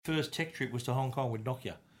First tech trip was to Hong Kong with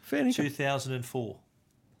Nokia. Fair dinkum. 2004.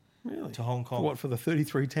 Really? To Hong Kong. For what, for the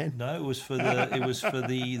 3310? No, it was for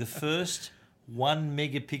the first 1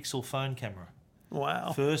 megapixel phone camera.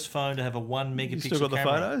 Wow. First phone to have a 1 megapixel camera. You still got the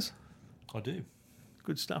photos? I do.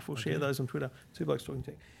 Good stuff. We'll share those on Twitter. Two Blokes Talking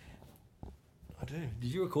Tech. I do.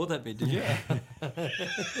 Did you record that bit, did you?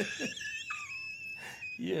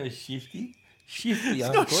 Yeah, Shifty. Shifty,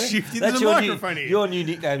 It's not Shifty, there's a microphone here. Your new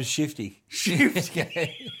nickname is Shifty.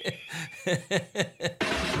 Shifty.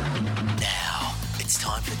 Now, it's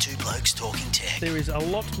time for Two Blokes Talking Tech. There is a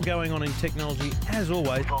lot going on in technology, as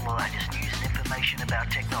always. All the latest news and information about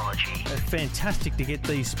technology. It's fantastic to get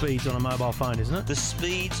these speeds on a mobile phone, isn't it? The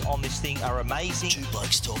speeds on this thing are amazing. Two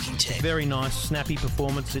Blokes Talking Tech. Very nice, snappy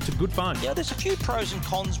performance. It's a good phone. Yeah, there's a few pros and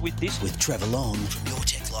cons with this. With Trevor Long from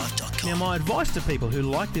YourTechLife.com. Now, my advice to people who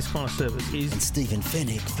like this kind of service is... And Stephen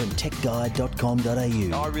Fennick from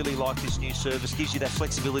TechGuide.com.au. I really like this new service. Gives you that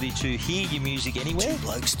flexibility to hear your music anywhere. Two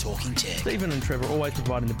Blokes Talking Tech. Stephen and Trevor always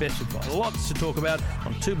providing the best advice. Lots to talk about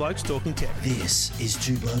on Two Blokes Talking Tech. This is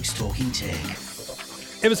Two Blokes Talking Tech.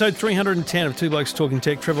 Episode 310 of Two Blokes Talking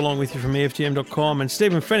Tech. Trevor Long with you from EFTM.com and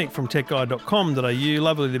Stephen Fennick from TechGuide.com.au.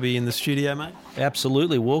 Lovely to be in the studio, mate.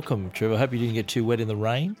 Absolutely. Welcome, Trevor. I hope you didn't get too wet in the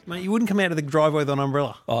rain. Mate, you wouldn't come out of the driveway with an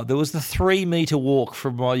umbrella. Oh, there was the 3-metre walk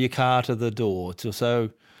from your car to the door.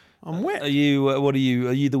 So I'm wet. Are you? What are you?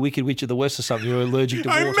 Are you the Wicked Witch of the West or something? You're allergic to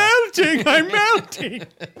water. I'm melting.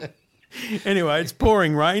 Anyway, it's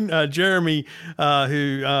pouring rain. Jeremy,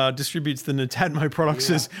 who distributes the Netatmo products,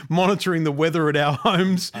 is monitoring the weather at our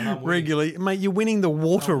homes regularly. Mate, you're winning the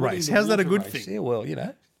water race. How's that a good thing? Yeah, well,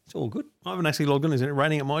 it's all good. I haven't actually logged on. Is it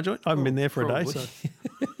raining at my joint? I haven't been there for a day. So.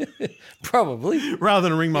 Probably. Rather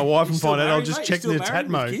than ring my wife and find out, I'll just check the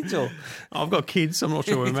Netatmo. Netatmo. I've got kids. I'm not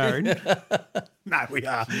sure we're married. No, we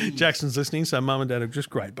are. Jackson's listening, so Mum and Dad are just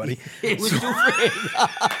great, buddy. Yeah, we're still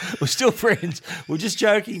friends. We're still friends. We're just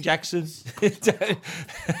joking, Jackson.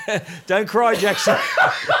 Don't cry, Jackson.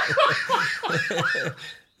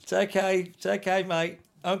 It's okay. It's okay, mate.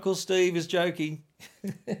 Uncle Steve is joking.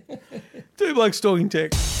 Two Blokes Talking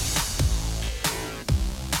Tech.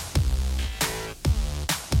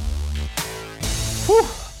 Whew.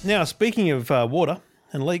 Now, speaking of water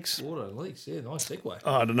and leaks. Water and leaks, yeah, nice segue.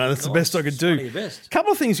 Oh, I don't know, that's the best I could do. One of your best. A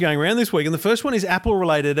couple of things going around this week, and the first one is Apple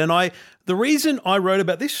related. And the reason I wrote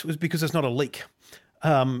about this was because it's not a leak.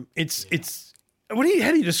 It's how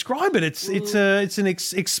do you describe it? It's an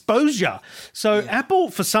exposure. So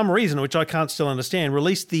Apple, for some reason, which I can't still understand,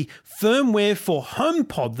 released the firmware for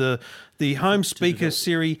HomePod, the home speaker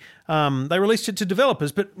Siri. They released it to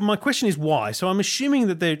developers, but my question is why? So I'm assuming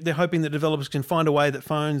that they're hoping that developers can find a way that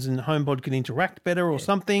phones and HomePod can interact better or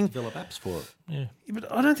something. Develop apps for it. Yeah.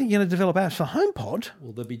 But I don't think you're going to develop apps for HomePod.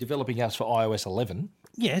 Well, they'll be developing apps for iOS 11.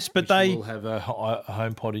 Yes, but they will have a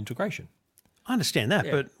HomePod integration. I understand that,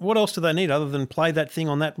 but what else do they need other than play that thing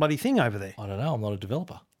on that bloody thing over there? I don't know. I'm not a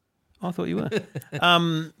developer. I thought you were.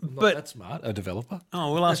 Not that smart, a developer.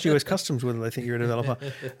 Oh, we'll ask US Customs whether they think you're a developer.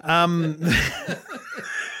 So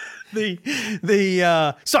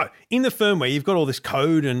in the firmware, you've got all this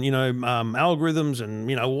code and algorithms and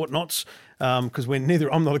whatnots. Because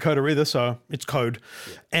I'm not a coder either, so it's code.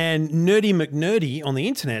 Yeah. And Nerdy McNerdy on the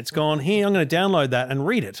internet's gone, here, I'm going to download that and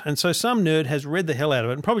read it. And so some nerd has read the hell out of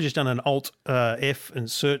it and probably just done an Alt F and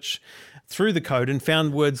search through the code and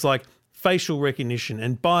found words like facial recognition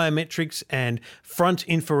and biometrics and front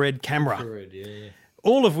infrared camera. Infrared, yeah.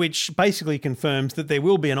 All of which basically confirms that there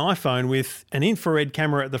will be an iPhone with an infrared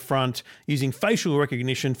camera at the front using facial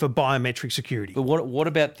recognition for biometric security. But what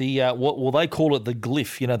about the what will they call it, the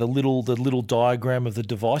glyph? The little diagram of the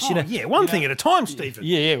device. One thing at a time, Stephen.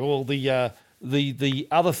 Yeah. Well, the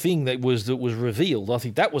other thing that was revealed, I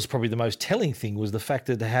think that was probably the most telling thing, was the fact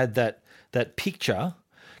that they had that picture.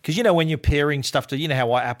 Because when you're pairing stuff to,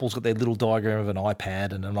 how Apple's got their little diagram of an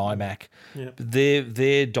iPad and an iMac. Yeah.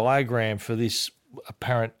 Their diagram for this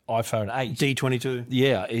apparent iPhone 8 D22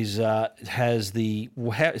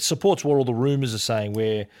 it supports what all the rumors are saying,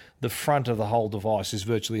 where the front of the whole device is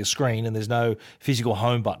virtually a screen and there's no physical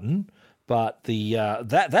home button, but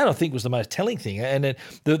that I think was the most telling thing. And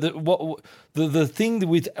the thing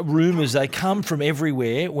with rumors, they come from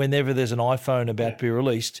everywhere whenever there's an iPhone about to be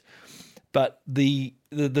released. But the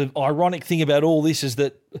ironic thing about all this is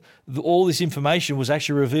that all this information was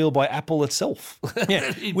actually revealed by Apple itself.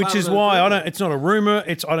 Yeah, which is why it's not a rumor.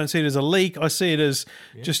 I don't see it as a leak. I see it as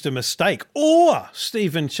just a mistake. Or,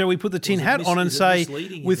 Stephen, shall we put the tin hat on and say,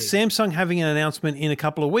 with Samsung having an announcement in a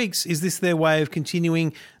couple of weeks, is this their way of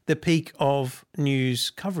continuing the peak of news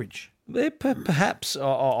coverage? Perhaps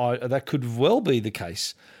that could well be the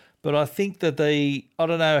case. But I think that I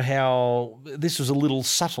don't know how this was a little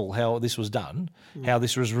subtle how this was done, how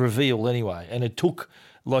this was revealed anyway, and it took,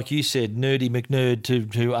 like you said, Nerdy McNerd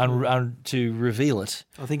to reveal it.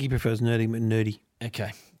 I think he prefers Nerdy McNerdy.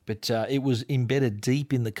 Okay. But it was embedded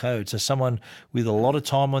deep in the code. So someone with a lot of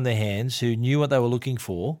time on their hands who knew what they were looking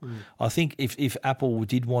for, I think if Apple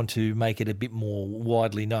did want to make it a bit more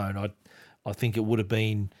widely known, I think it would have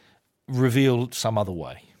been revealed some other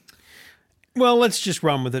way. Well, let's just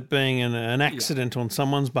run with it being an accident on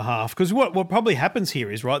someone's behalf. Because what probably happens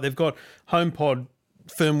here is, right, they've got HomePod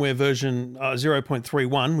firmware version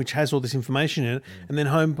 0.31, which has all this information in it, and then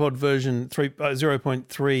HomePod version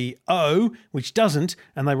 0.30, which doesn't,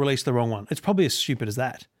 and they released the wrong one. It's probably as stupid as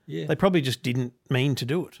that. Yeah. They probably just didn't mean to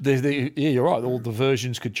do it. Yeah, you're right. All the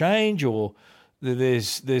versions could change, or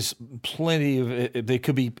there's plenty of there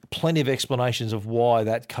could be plenty of explanations of why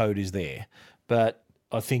that code is there. But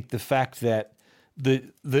I think the fact that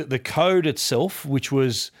the code itself, which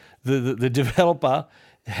was the developer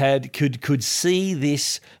could see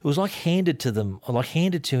this, it was like handed to him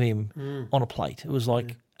on a plate. It was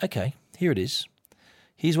like, okay, here it is.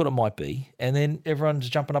 Here's what it might be. And then everyone's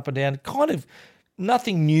jumping up and down, kind of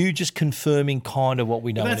nothing new, just confirming kind of what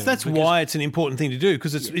we know. That's why it's an important thing to do,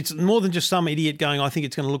 because it's more than just some idiot going, I think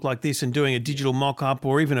it's going to look like this, and doing a digital mock-up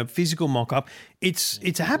or even a physical mock-up. It's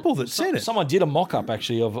Apple that said it. Someone did a mock-up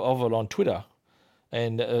actually of it on Twitter,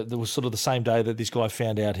 and there was sort of the same day that this guy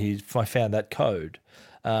found out I found that code.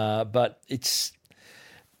 But it's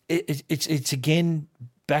again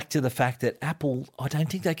back to the fact that Apple, I don't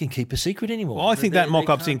think they can keep a secret anymore. Well, I think that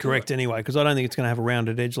mock-up's incorrect anyway, because I don't think it's going to have a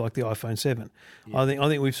rounded edge like the iPhone 7. Yeah. I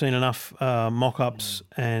think we've seen enough mock-ups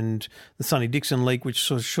and the Sonny Dixon leak, which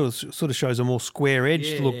sort of shows a more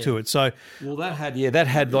square-edged look to it. So, well, that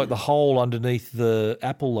had like the hole underneath the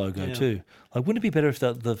Apple logo too. Like, wouldn't it be better if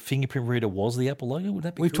the fingerprint reader was the Apple logo? Would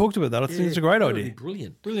that be? We've talked about that. I think it's a great idea.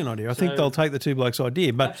 Brilliant idea. I think they'll take the two blokes'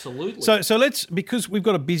 idea. But absolutely. So let's, because we've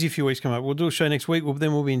got a busy few weeks coming up. We'll do a show next week.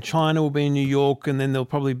 Then we'll be in China. We'll be in New York, and then there'll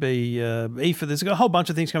probably be IFA. There's a whole bunch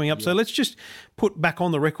of things coming up. Yeah. So let's just put back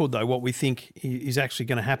on the record though what we think is actually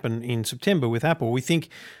going to happen in September with Apple. We think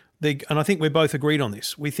and I think we're both agreed on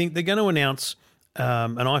this. We think they're going to announce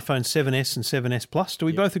an iPhone 7S and 7S Plus. Do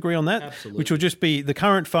we both agree on that? Absolutely. Which will just be the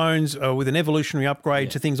current phones with an evolutionary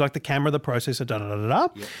upgrade to things like the camera, the processor,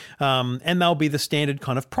 and they'll be the standard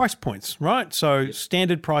kind of price points, right? So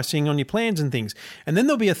standard pricing on your plans and things. And then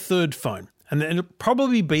there'll be a third phone, and then it'll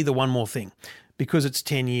probably be the one more thing, because it's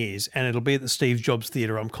 10 years and it'll be at the Steve Jobs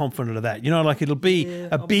Theatre. I'm confident of that. Like it'll be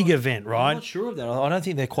a big event, right? I'm not sure of that. I don't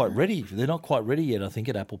think they're quite ready. They're not quite ready yet, I think,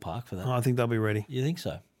 at Apple Park for that. I think they'll be ready. You think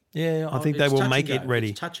so? Yeah, I think they will make it ready.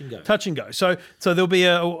 It's touch and go. Touch and go. So there'll be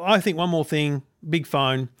I think one more thing, big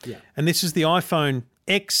phone. Yeah. And this is the iPhone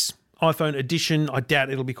X, iPhone edition. I doubt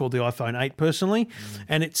it'll be called the iPhone 8 personally.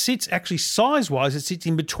 And it sits actually size-wise, it sits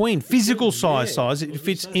in between, physical size. It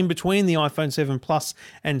fits in between the iPhone 7 Plus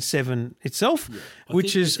and 7 itself,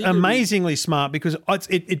 which is amazingly smart, because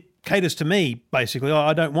it caters to me, basically.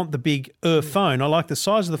 I don't want the big phone. I like the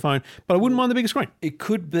size of the phone, but I wouldn't mind the bigger screen. It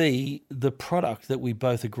could be the product that we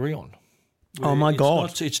both agree on. Oh, my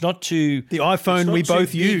God. It's not too... The iPhone we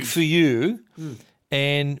both use. Big for you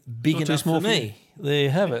and big enough for me. There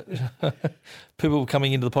you have it. People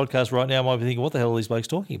coming into the podcast right now might be thinking, what the hell are these blokes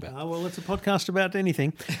talking about? Oh, well, it's a podcast about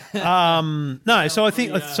anything. No, so I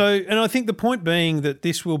think... And I think the point being that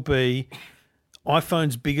this will be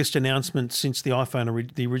iPhone's biggest announcement since the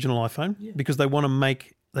original iPhone, because they want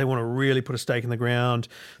to really put a stake in the ground.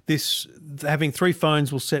 Having three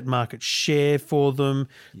phones will set market share for them.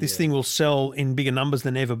 This thing will sell in bigger numbers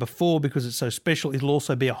than ever before because it's so special. It'll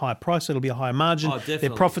also be a higher price. It'll be a higher margin. Their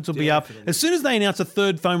profits will be up. As soon as they announce a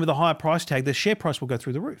third phone with a higher price tag, the share price will go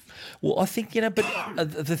through the roof. Well, I think, but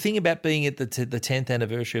the thing about being at the 10th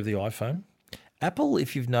anniversary of the iPhone, Apple,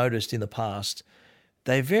 if you've noticed in the past,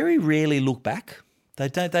 they very rarely look back. They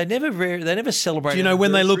never celebrate. Do you know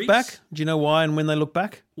when they look back? Do you know why and when they look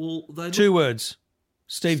back? Well, two words: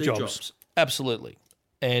 Steve Jobs. Absolutely.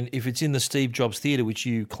 And if it's in the Steve Jobs Theatre, which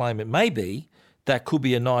you claim it may be, that could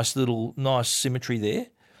be a nice symmetry there.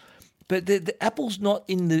 But the Apple's not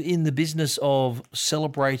in the business of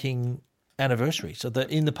celebrating anniversary. So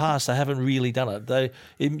in the past they haven't really done it.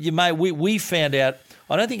 We found out.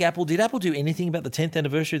 I don't think Apple did. Apple do anything about the 10th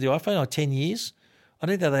anniversary of the iPhone? Like 10 years. I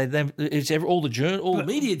think that it's all the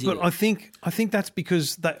media did. But I think that's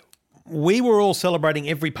because we were all celebrating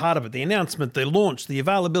every part of it: the announcement, the launch, the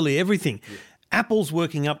availability, everything. Yeah. Apple's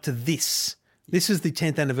working up to this. This is the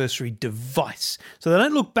 10th anniversary device. So they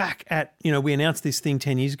don't look back at, we announced this thing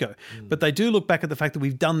 10 years ago, but they do look back at the fact that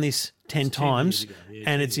we've done this 10 times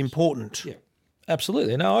and it's important. Yeah.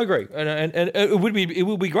 Absolutely. No, I agree. And it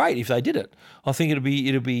would be great if they did it. I think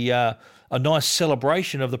it'd be a nice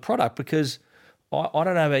celebration of the product because I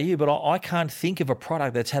don't know about you, but I can't think of a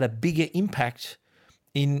product that's had a bigger impact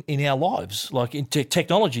in our lives, like in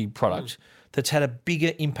technology product that's had a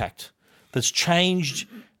bigger impact, that's changed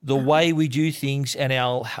the way we do things and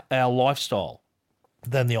our lifestyle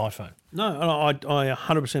than the iPhone. No, I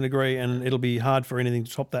 100% agree, and it'll be hard for anything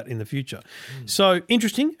to top that in the future. So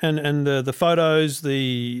interesting, and the photos,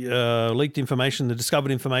 the leaked information, the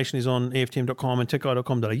discovered information is on EFTM.com and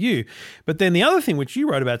techguide.com.au. But then the other thing which you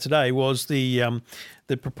wrote about today was the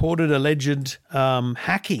purported alleged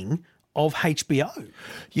hacking of HBO.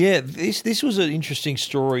 Yeah, this was an interesting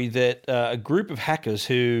story that a group of hackers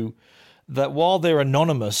that while they're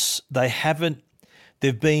anonymous, they've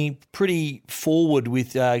been pretty forward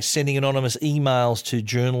with sending anonymous emails to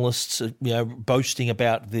journalists, boasting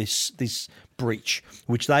about this breach,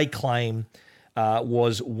 which they claim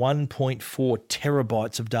was 1.4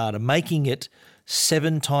 terabytes of data, making it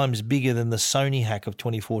 7 times bigger than the Sony hack of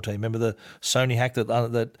 2014. Remember the Sony hack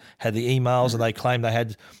that had the emails and they claimed they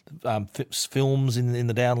had films in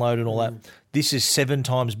the download and all that? This is 7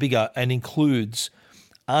 times bigger and includes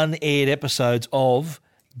unaired episodes of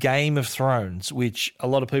Game of Thrones, which a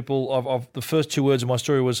lot of people, the first 2 words of my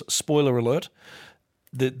story was spoiler alert.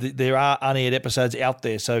 There are unaired episodes out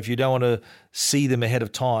there, so if you don't want to see them ahead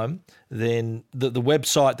of time, then the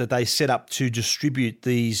website that they set up to distribute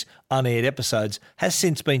these unaired episodes has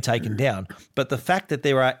since been taken down. But the fact that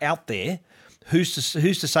they are out there, who's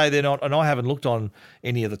to say they're not? And I haven't looked on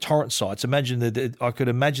any of the torrent sites. I could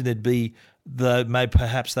imagine there'd be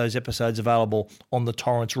perhaps those episodes available on the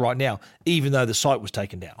torrents right now, even though the site was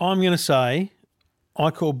taken down. I'm going to say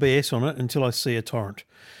I call BS on it until I see a torrent.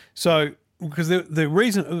 So because the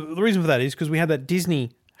reason for that is because we had that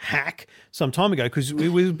Disney hack some time ago, because it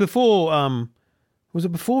was before was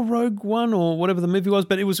it before Rogue One or whatever the movie was?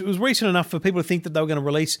 But it was recent enough for people to think that they were going to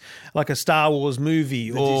release like a Star Wars movie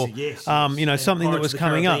or something that was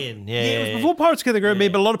coming up. Yeah, it was before Pirates of the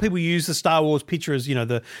Caribbean, but a lot of people used the Star Wars picture as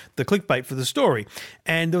the clickbait for the story.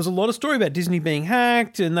 And there was a lot of story about Disney being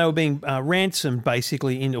hacked and they were being ransomed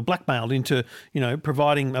basically or blackmailed into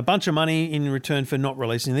providing a bunch of money in return for not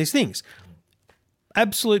releasing these things.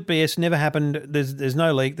 Absolute BS, never happened. There's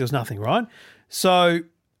no leak. There's nothing, right? So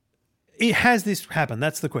has this happened?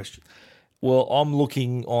 That's the question. Well, I'm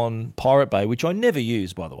looking on Pirate Bay, which I never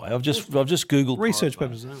use, by the way. I've just Googled research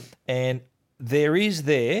Pirate purposes only. And there is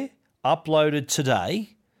uploaded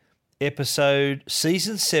today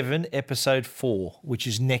season 7, episode 4, which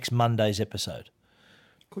is next Monday's episode.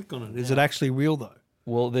 Click on it. Is it actually real though?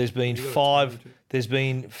 Well, there's been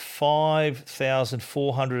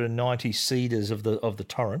 5,490 seeders of the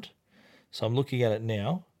torrent. So I'm looking at it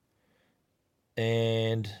now,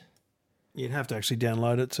 and you'd have to actually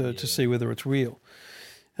download it to see whether it's real.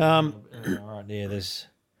 All right, yeah, there's.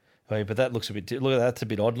 But that looks a bit. Look, that's a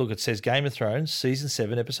bit odd. Look, it says Game of Thrones season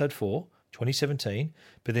 7, episode 4, 2017.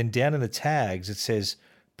 But then down in the tags it says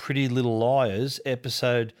Pretty Little Liars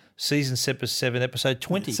season 7, episode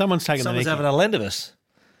 20. Someone's having a lend of us.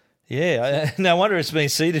 Yeah, no wonder it's been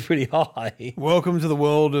seeded pretty high. Welcome to the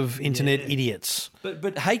world of internet idiots.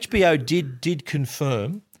 But HBO did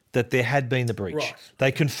confirm that there had been the breach. Right.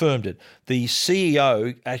 They confirmed it. The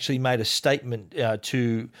CEO actually made a statement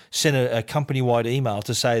to send a company-wide email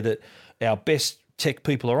to say that our best tech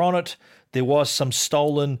people are on it. There was some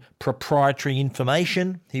stolen proprietary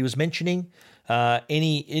information he was mentioning.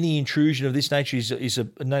 Any intrusion of this nature is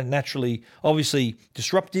naturally, obviously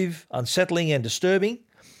disruptive, unsettling and disturbing.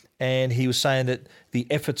 And he was saying that the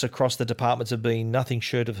efforts across the departments have been nothing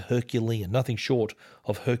short of Herculean.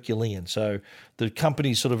 So the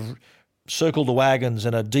companies sort of circled the wagons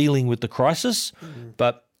and are dealing with the crisis,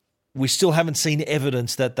 but we still haven't seen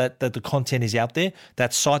evidence that the content is out there.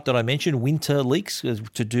 That site that I mentioned, Winter Leaks,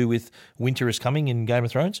 to do with winter is coming in Game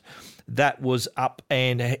of Thrones, that was up,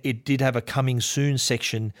 and it did have a coming soon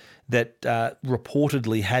section that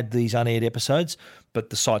reportedly had these unaired episodes,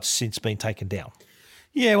 but the site's since been taken down.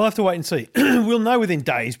 Yeah, we'll have to wait and see. We'll know within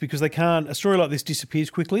days because a story like this disappears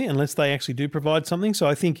quickly unless they actually do provide something. So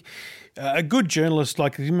I think a good journalist,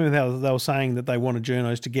 like remember how they were saying that they wanted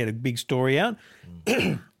journos to get a big story out?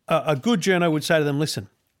 A good journo would say to them, listen,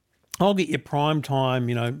 I'll get you prime time,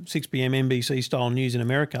 6 p.m. NBC style news in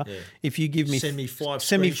America. Yeah. If you give me send me 5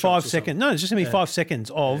 seconds. No, just send me 5 seconds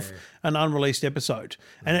of an unreleased episode.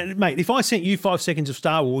 And mate, if I sent you 5 seconds of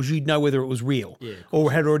Star Wars, you'd know whether it was real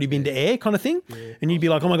or had already been to air, kind of thing. Yeah, and you'd be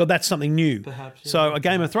like, oh my god, that's something new. Perhaps. Yeah. So a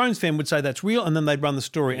Game of Thrones fan would say that's real, and then they'd run the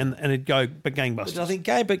story and it'd go gangbusters. But I think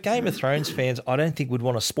Game of Thrones fans, I don't think would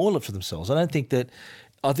want to spoil it for themselves. I don't think that.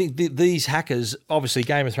 I think these hackers, obviously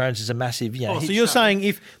Game of Thrones is a massive, So hit you're show. saying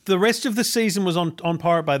if the rest of the season was on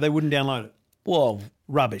Pirate Bay, they wouldn't download it? Well,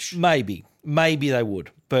 Rubbish. maybe they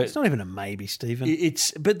would, but It's not even a maybe, Stephen.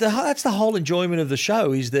 that's the whole enjoyment of the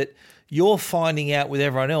show is that you're finding out with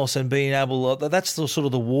everyone else and being able. That's the sort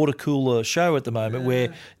of the water cooler show at the moment,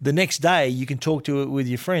 where the next day you can talk to it with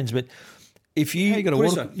your friends, but. If you got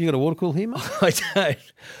a water cool here, mate? I don't.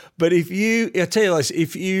 But I'll tell you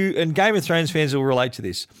this, and Game of Thrones fans will relate to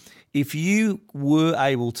this, if you were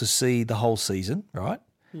able to see the whole season, right,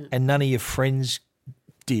 and none of your friends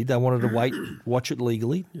did, they wanted to watch it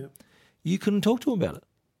legally, you couldn't talk to them about it.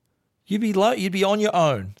 You'd be on your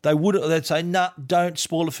own. They'd say, "No, don't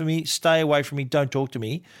spoil it for me. Stay away from me. Don't talk to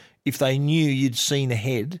me." If they knew you'd seen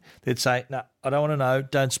ahead, they'd say, "No, I don't want to know.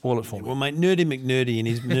 Don't spoil it for me." Well, mate, Nerdy McNerdy and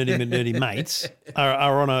his Nerdy McNerdy mates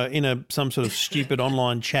are on some sort of stupid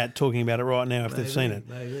online chat talking about it right now if they've seen it.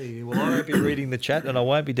 Maybe. Well, I won't be reading the chat and I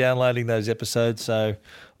won't be downloading those episodes, so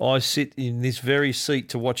I sit in this very seat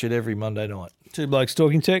to watch it every Monday night. Two Blokes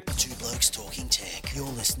Talking Tech. Two Blokes Talking Tech. You're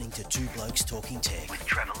listening to Two Blokes Talking Tech with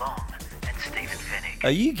Trevor Long and Stephen Fennick.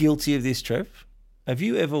 Are you guilty of this, Trev? Have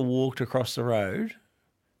you ever walked across the road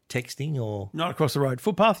texting or... Not across the road.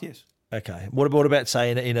 Footpath, yes. Okay. What about,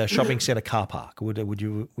 say, in a shopping centre car park? Would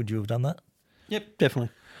you have done that? Yep, definitely.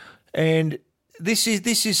 And this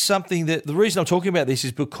is something that the reason I'm talking about this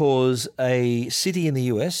is because a city in the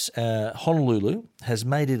US, Honolulu, has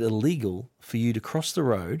made it illegal for you to cross the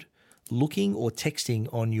road looking or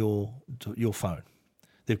texting on your phone.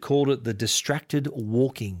 They've called it the distracted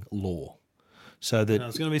walking law. So that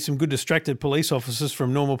There's going to be some good distracted police officers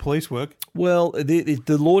from normal police work. Well,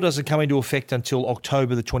 the law doesn't come into effect until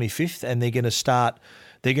October the 25th, and they're going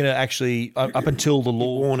to actually, up until the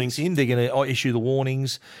law warnings in, they're going to issue the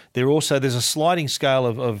warnings. There's a sliding scale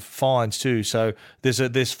of fines too. So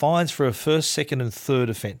there's fines for a first, second, and third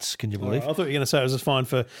offence. Can you believe? I thought you were going to say it was a fine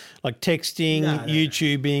for like texting,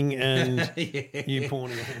 YouTubing, and you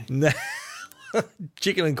porning. No.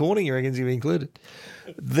 Chicken and corning, you reckon's going to be included.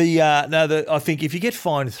 I think if you get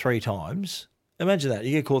fined 3 times, imagine that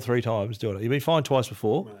you get caught 3 times doing it. You've been fined twice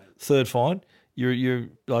before. Right. Third fine, you're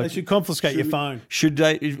like they should confiscate your phone. Should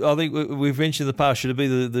they? I think we've mentioned in the past. Should it be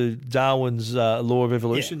the Darwin's law of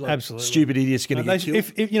evolution? Yeah, absolutely. Stupid idiots going to get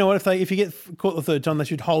killed. If you know what, if you get caught the third time, they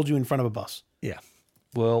should hold you in front of a bus. Yeah.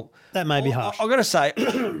 Well, that may be harsh. I've got to say,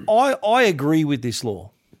 I agree with this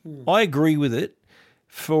law. I agree with it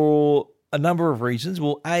for a number of reasons.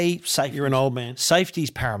 Well, safety. You're an old man. Safety's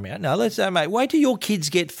paramount. Now, let's say, mate, wait till your kids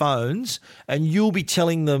get phones and you'll be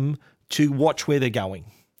telling them to watch where they're going.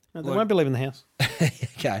 No, they won't be leaving the house.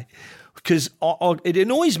 Okay. Because it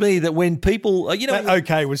annoys me that when people,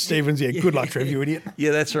 okay with Stevens, good luck, Trev, you idiot.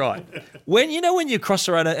 Yeah, that's right. When you cross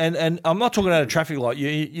the road, and I'm not talking about a traffic light,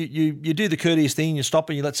 you do the courteous thing, you stop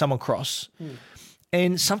and you let someone cross.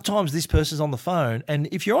 And sometimes this person's on the phone, and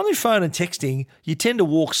if you're on your phone and texting, you tend to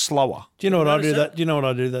walk slower. Do you know what I do? Do you know what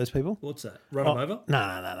I do to those people? What's that? Run them over?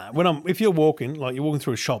 No. If you're walking, like you're walking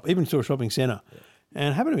through a shop, even through a shopping centre, and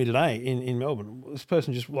it happened to me today in Melbourne. This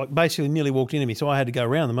person just like basically nearly walked into me, so I had to go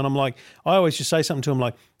around them. And I'm like, I always just say something to them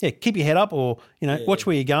like, "Yeah, keep your head up," or watch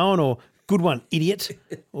where you're going, or "Good one, idiot,"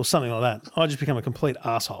 or something like that. I just become a complete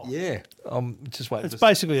asshole. Yeah, just wait. It's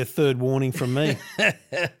basically a third warning from me.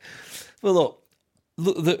 Well, look,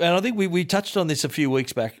 and I think we touched on this a few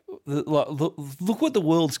weeks back. Look what the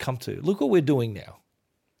world's come to. Look what we're doing now.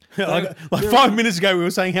 like 5 minutes ago, we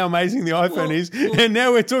were saying how amazing the iPhone is, and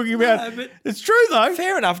now we're talking about. It's true though.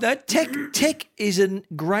 Fair enough. No, tech is a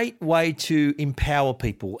great way to empower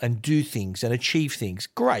people and do things and achieve things.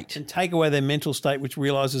 Great, and take away their mental state, which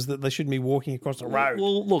realizes that they shouldn't be walking across the road.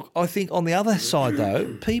 Well, look, I think on the other side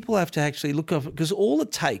though, people have to actually look up, because all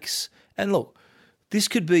it takes, and look. This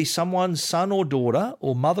could be someone's son or daughter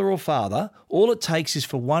or mother or father. All it takes is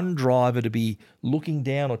for one driver to be looking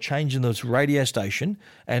down or changing the radio station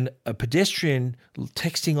and a pedestrian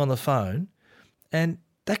texting on the phone, and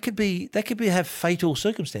that could have fatal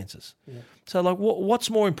circumstances. Yeah. So, like, what's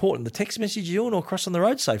more important, the text message you're doing or crossing the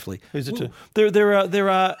road safely? Who's it to? There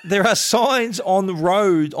are signs on the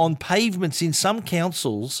road, on pavements in some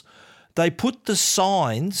councils. They put the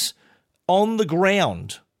signs on the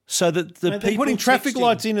ground. So that they're putting traffic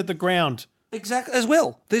lights in at the ground. Exactly, as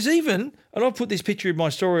well. There's even, and I'll put this picture in my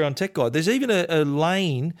story on Tech Guide, there's even a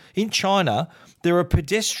lane in China. There are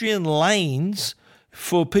pedestrian lanes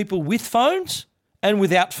for people with phones and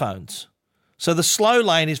without phones. So the slow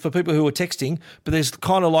lane is for people who are texting, but there's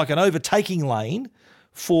kind of like an overtaking lane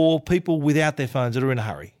for people without their phones that are in a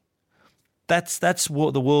hurry. That's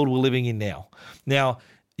what the world we're living in now. Now,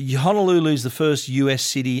 Honolulu's the first US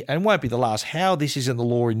city and won't be the last. How this isn't the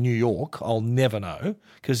law in New York, I'll never know,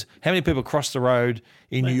 because how many people cross the road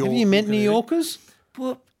in New York? Have you met New Yorkers?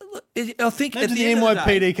 Well, I think Imagine at the the end of the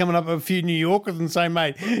day, NYPD coming up with a few New Yorkers and saying,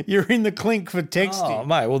 mate, you're in the clink for texting. oh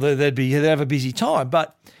mate, well they'd have a busy time,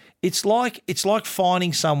 but it's like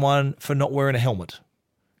fining someone for not wearing a helmet.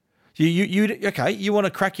 You want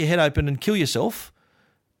to crack your head open and kill yourself?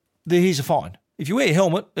 Here's a fine. If you wear a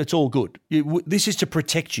helmet, it's all good. This is to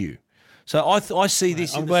protect you. So I see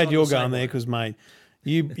this. I'm glad you're going there because, mate,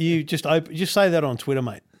 you just say that on Twitter,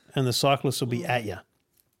 mate, and the cyclists will be at you.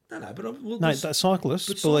 No, but The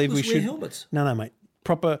cyclists believe we should. wear helmets. No, mate.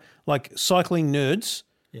 Proper cycling nerds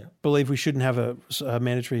believe we shouldn't have a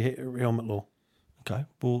mandatory helmet law. Okay.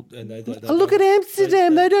 Well, and they Look at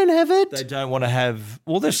Amsterdam; they don't have it. They don't want to have.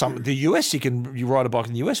 Well, there's some. The US, you ride a bike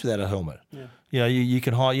in the US without a helmet. Yeah. You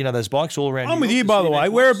can hire. Those bikes all around. I'm with you, by the way.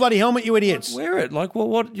 Wear a bloody helmet, you idiots. Wear it.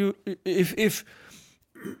 If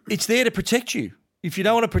it's there to protect you. If you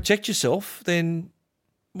don't want to protect yourself, then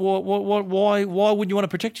why wouldn't you want to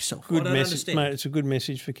protect yourself? Good I don't message, understand. mate. It's a good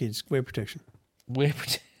message for kids. Wear protection.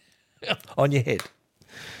 On your head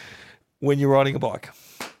when you're riding a bike.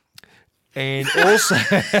 And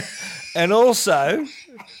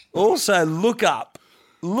also look up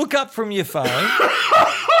from your phone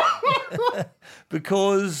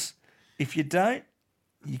because if you don't,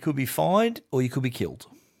 you could be fined or you could be killed.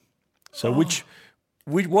 So what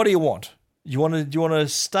do you want? Do you want to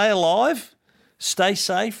stay alive, stay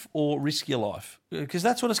safe, or risk your life? Because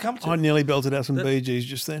that's what it's come to. I nearly belted out some Bee Gees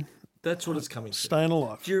just then. That's what it's coming to. Staying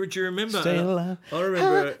alive. Do you remember? Staying alive. I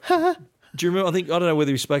remember. Do you remember? I don't know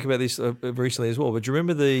whether we spoke about this recently as well, but do you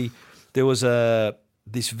remember there was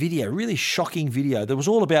this video, really shocking video that was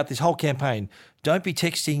all about this whole campaign. Don't be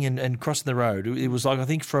texting and crossing the road. It was like I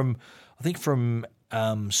think from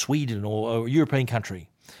Sweden or a European country,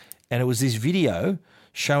 and it was this video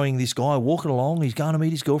showing this guy walking along. He's going to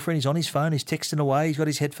meet his girlfriend. He's on his phone. He's texting away. He's got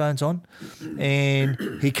his headphones on, and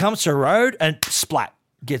he comes to a road and splat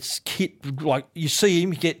gets hit. Like you see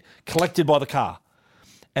him get collected by the car.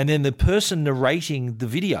 And then the person narrating the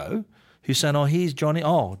video who's saying, oh, here's Johnny.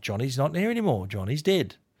 Oh, Johnny's not there anymore. Johnny's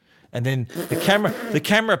dead. And then the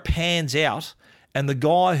camera pans out and the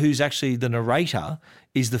guy who's actually the narrator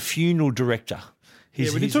is the funeral director. We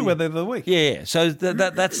did talk about that the other week. Yeah. So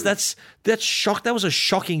that's shock. That was a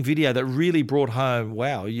shocking video that really brought home,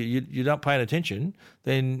 wow, you're not paying attention,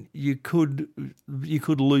 then you could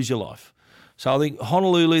lose your life. So I think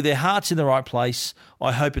Honolulu, their heart's in the right place.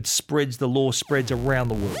 I hope the law spreads around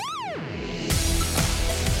the world.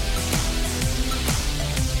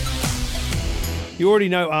 You already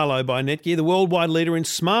know Arlo by Netgear, the worldwide leader in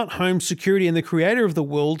smart home security and the creator of the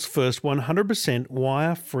world's first 100%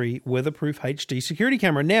 wire-free weatherproof HD security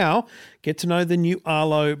camera. Now, get to know the new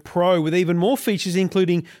Arlo Pro with even more features,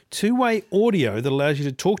 including two-way audio that allows you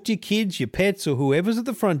to talk to your kids, your pets, or whoever's at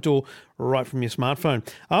the front door right from your smartphone.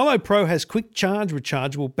 Arlo Pro has quick charge,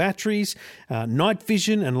 rechargeable batteries, night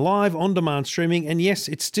vision, and live on-demand streaming. And yes,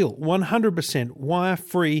 it's still 100%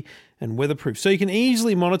 wire-free and weatherproof, so you can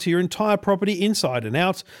easily monitor your entire property inside and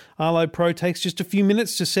out. Arlo Pro takes just a few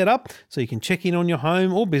minutes to set up, so you can check in on your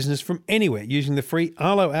home or business from anywhere using the free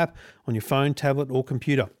Arlo app on your phone, tablet, or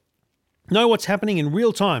computer. Know what's happening in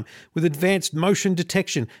real time with advanced motion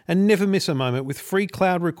detection and never miss a moment with free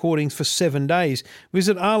cloud recordings for 7 days.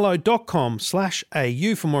 Visit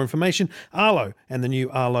arlo.com/au for more information. Arlo and the new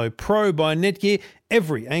Arlo Pro by Netgear,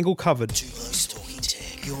 every angle covered. Two Blokes Talking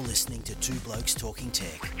Tech. You're listening to Two Blokes Talking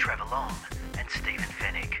Tech with Trevor Long and Stephen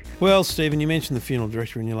Fennick. Well, Stephen, you mentioned the funeral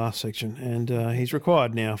director in your last section, and he's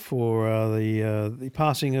required now for the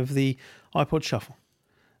passing of the iPod Shuffle.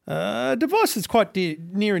 A device that's quite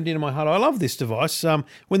near and dear to my heart. I love this device.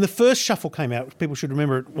 When the first Shuffle came out, people should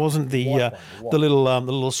remember it wasn't the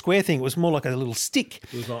little square thing. It was more like a little stick,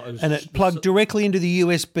 and it plugged directly into the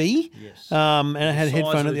USB. Yes. And it had a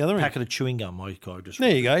headphone at the other end. Packet of chewing gum. There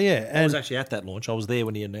you go. Yeah. I was actually at that launch. I was there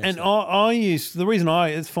when he announced it. And I used the reason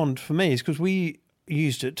it's fond for me is because we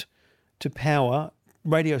used it to power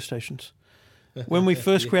radio stations. When we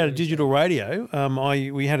first created digital radio,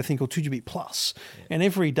 we had a thing called 2GB Plus, and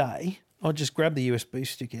every day I'd just grab the USB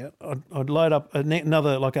stick out, I'd load up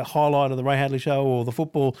another, like a highlight of the Ray Hadley Show or the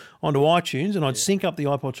football onto iTunes, and I'd sync up the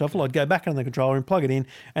iPod Shuffle. I'd go back on the controller and plug it in,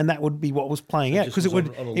 and that would be what was playing out because it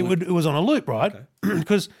was on a loop, right?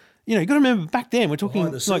 Because you got to remember back then we're talking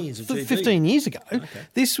like 15 years ago. Okay.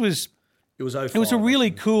 This was it was a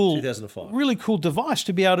really cool 2005. really cool device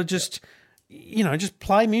to be able to just. Just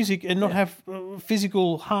play music and not have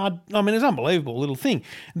physical hard. I mean, it's an unbelievable little thing.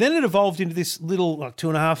 Then it evolved into this little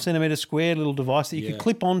 2.5 centimetre square little device that you could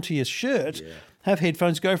clip onto your shirt have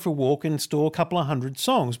headphones, go for a walk and store a couple of hundred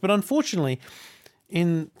songs. But unfortunately,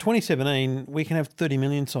 in 2017, we can have 30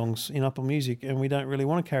 million songs in Apple Music, and we don't really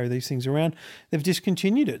want to carry these things around. They've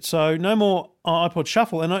discontinued it. So no more iPod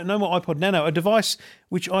Shuffle and no more iPod Nano, a device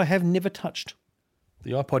which I have never touched.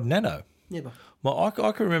 The iPod Nano? Never. Well, I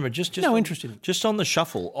can remember just no interest in it. Just on the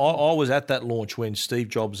Shuffle, I was at that launch when Steve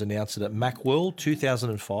Jobs announced it at Macworld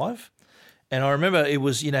 2005. And I remember it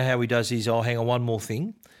was, you know how he does his, hang on, one more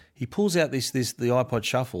thing. He pulls out the iPod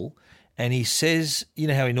Shuffle, and he says, you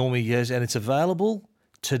know how he normally goes, and it's available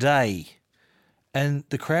today. And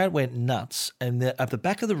the crowd went nuts. And at the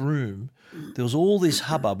back of the room, there was all this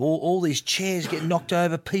hubbub, all these chairs getting knocked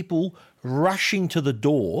over, people rushing to the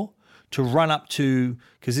door to run up to,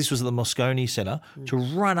 because this was at the Moscone Centre, to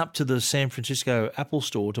run up to the San Francisco Apple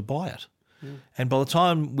store to buy it. And by the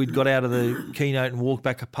time we'd got out of the keynote and walked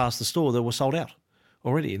back past the store, they were sold out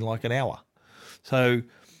already in like an hour. So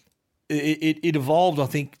it evolved, I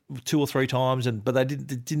think, 2 or 3 times, but they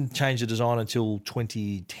didn't change the design until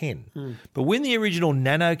 2010. But when the original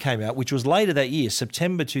Nano came out, which was later that year,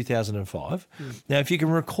 September 2005, now if you can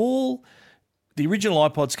recall, the original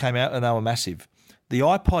iPods came out and they were massive. The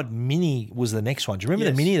iPod Mini was the next one. Do you remember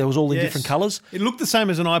the Mini? There was all in different colours. It looked the same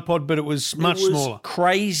as an iPod, but it was much smaller.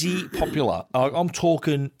 Crazy popular. I'm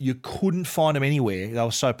talking you couldn't find them anywhere. They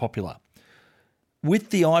were so popular. With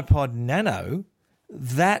the iPod Nano,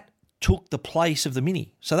 that took the place of the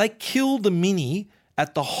Mini. So they killed the Mini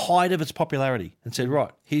at the height of its popularity and said,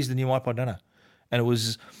 right, here's the new iPod Nano. And it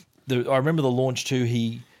was, I remember the launch too,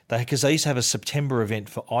 because they used to have a September event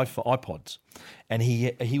for iPods, and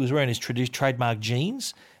he was wearing his trademark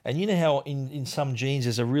jeans, and you know how in some jeans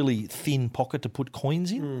there's a really thin pocket to put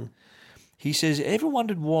coins in? He says, ever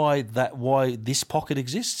wondered why this pocket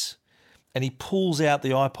exists? And he pulls out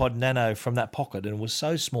the iPod Nano from that pocket, and it was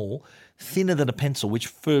so small, thinner than a pencil, which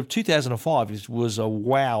for 2005 was a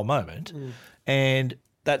wow moment. And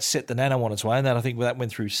that set the Nano on its way, and I think that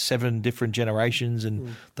went through 7 different generations,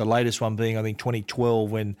 and the latest one being, I think,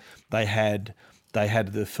 2012, when they had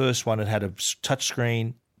the first one. It had a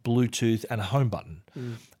touchscreen, Bluetooth, and a home button,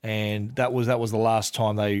 and that was the last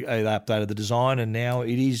time they updated the design, and now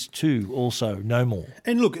it is too also no more.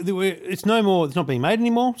 And look, it's no more. It's not being made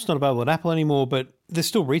anymore. It's not available at Apple anymore, but there's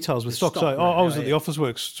still retailers with stock. So I was at the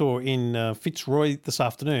Officeworks store in Fitzroy this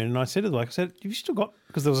afternoon, and I said to the bloke, have you still got,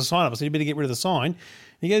 because there was a sign up, I said, you better get rid of the sign.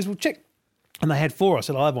 And he goes, well, check. And they had 4. I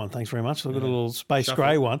said, I have one, thanks very much. So I got a little space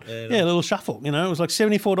grey one. Yeah, a little Shuffle. It was like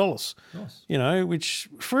 $74. Nice. Which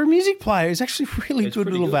for a music player is actually really good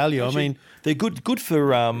little value. Actually, I mean, they're good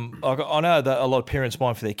for. I know that a lot of parents buy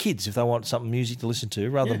them for their kids if they want something music to listen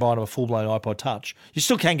to, rather than buying them a full blown iPod Touch. You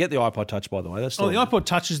still can get the iPod Touch, by the way. That's the iPod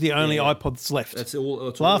Touch is the only iPod that's left. That's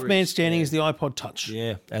all. Last man standing is the iPod Touch.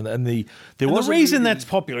 Yeah, and the reason that's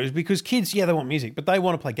popular is because kids, they want music, but they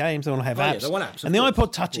want to play games, they want to have apps. Yeah, they want apps. And the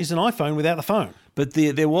iPod Touch is an iPhone without the phone. But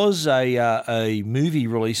there was a movie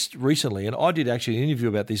released recently, and I did actually an interview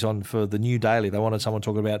about this for the New Daily. They wanted someone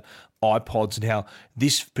talking about iPods and how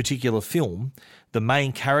this particular film, the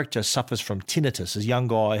main character suffers from tinnitus. This young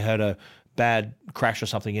guy had a bad crash or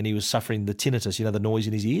something, and he was suffering the tinnitus, the noise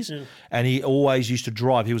in his ears. And he always used to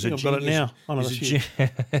drive. He was a genius.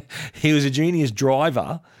 He was a genius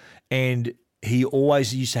driver, and he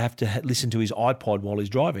always used to have to listen to his iPod while he's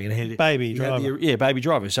driving. And Baby Driver. Baby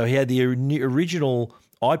Driver. So he had the original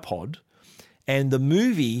iPod, and the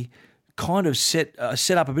movie kind of set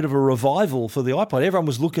up a bit of a revival for the iPod. Everyone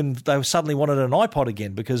was looking; they suddenly wanted an iPod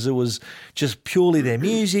again because it was just purely their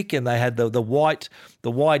music, and they had the white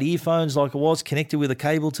earphones like it was connected with a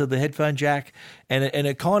cable to the headphone jack, and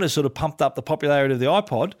it kind of sort of pumped up the popularity of the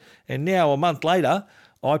iPod. And now a month later,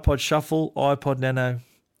 iPod Shuffle, iPod Nano.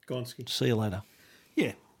 Gonski. See you later.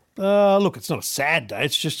 Yeah. Look, it's not a sad day.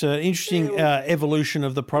 It's just an interesting evolution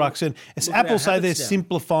of the products. And as Apple say, they're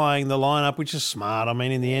simplifying the lineup, which is smart. I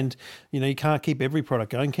mean, in the end, you can't keep every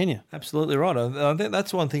product going, can you? Absolutely right. I think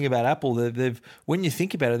that's one thing about Apple. They've when you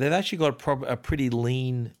think about it, they've actually got a pretty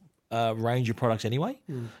lean range of products anyway.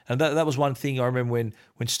 And that was one thing I remember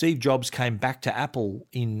when Steve Jobs came back to Apple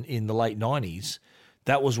in the late 90s.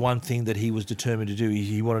 That was one thing that he was determined to do.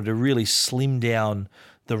 He wanted to really slim down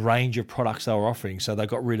the range of products they were offering. So they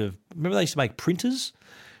got rid of, remember they used to make printers?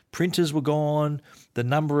 Printers were gone. The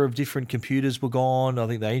number of different computers were gone. I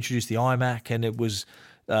think they introduced the iMac, and it was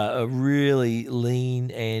a really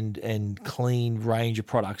lean and clean range of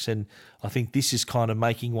products. And I think this is kind of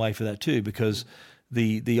making way for that too, because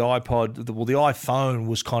the iPod, the iPhone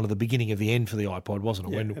was kind of the beginning of the end for the iPod,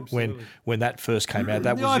 wasn't it? When that first came out,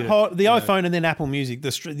 that the was iPod, the iPhone, and then Apple Music.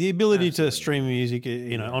 The ability to stream music,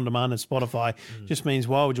 on demand and Spotify, just means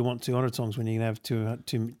why would you want 200 songs when you can have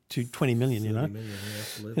 20 million? You know.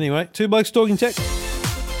 Anyway, Two Blokes Talking Tech.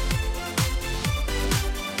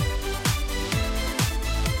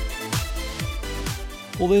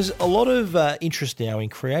 Well, there's a lot of interest now in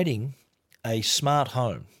creating a smart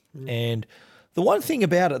home, and the one thing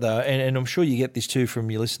about it, though, and I'm sure you get this too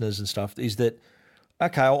from your listeners and stuff, is that,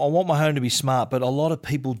 okay, I want my home to be smart, but a lot of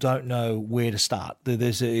people don't know where to start. They're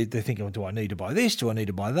thinking, do I need to buy this? Do I need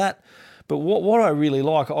to buy that? But what I really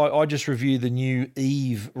like, I just reviewed the new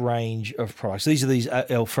Eve range of products. These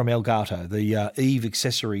are from Elgato, the Eve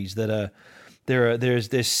accessories that are.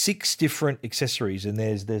 There's 6 different accessories, and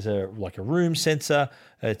there's a room sensor,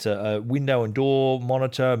 it's a window and door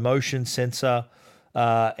monitor, motion sensor,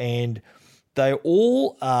 and they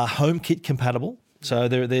all are HomeKit compatible. So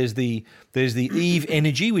there's the Eve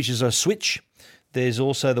Energy, which is a switch. There's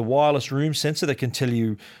also the wireless room sensor that can tell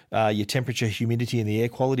you your temperature, humidity, and the air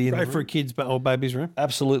quality in the room. Great for a kid's or baby's room.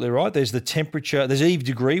 Absolutely right. There's the temperature. There's Eve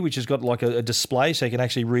Degree, which has got like a display, so you can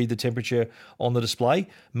actually read the temperature on the display.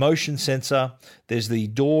 Motion sensor. There's the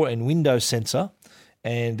door and window sensor,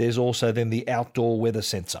 and there's also then the outdoor weather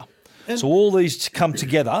sensor. So all these come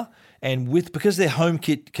together, and because they're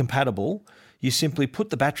HomeKit compatible, you simply put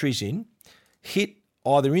the batteries in, hit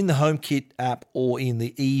either in the HomeKit app or in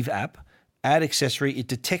the Eve app, add accessory, it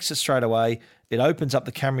detects it straight away. It opens up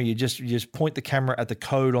the camera. You just point the camera at the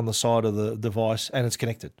code on the side of the device, and it's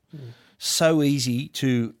connected. So easy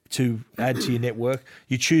to add to your network.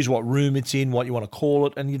 You choose what room it's in, what you want to call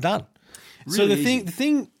it, and you're done. Really so the easy.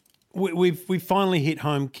 thing we've finally hit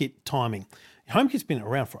HomeKit timing. HomeKit's been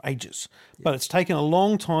around for ages, but it's taken a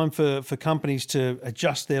long time for companies to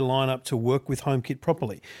adjust their lineup to work with HomeKit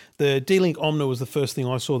properly. The D-Link Omna was the first thing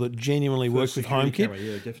I saw that genuinely worked with HomeKit. Camera,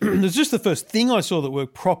 yeah, definitely. It's just the first thing I saw that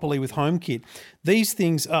worked properly with HomeKit. These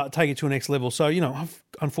things take it to a next level. So, I've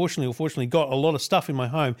unfortunately or fortunately got a lot of stuff in my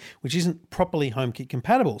home which isn't properly HomeKit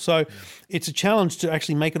compatible. So it's a challenge to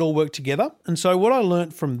actually make it all work together. And so what I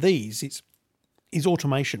learned from these is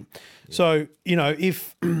automation. Yeah. So,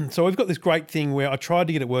 so we've got this great thing where I tried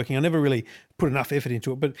to get it working. I never really put enough effort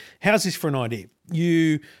into it, but how's this for an idea?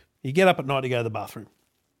 You get up at night to go to the bathroom.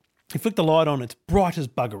 You flick the light on, it's bright as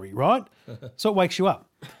buggery, right? So it wakes you up.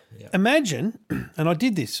 Yeah. Imagine, and I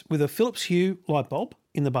did this with a Philips Hue light bulb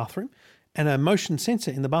in the bathroom and a motion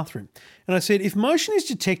sensor in the bathroom. And I said, if motion is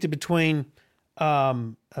detected between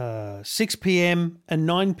 6 p.m. and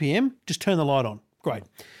 9 p.m., just turn the light on. Great.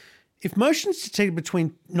 If motion is detected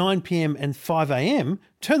between 9 p.m. and 5 a.m.,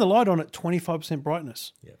 turn the light on at 25%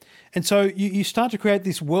 brightness. Yeah. And so you start to create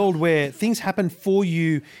this world where things happen for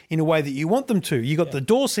you in a way that you want them to. You got the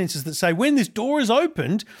door sensors that say, when this door is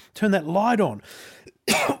opened, turn that light on.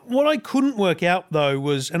 What I couldn't work out, though,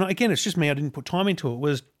 was, and again, it's just me, I didn't put time into it,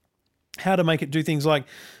 was how to make it do things like,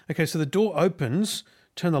 okay, so the door opens,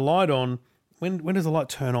 turn the light on. When does the light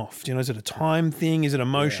turn off? Is it a time thing? Is it a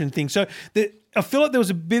motion thing? So I feel like there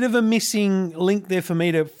was a bit of a missing link there for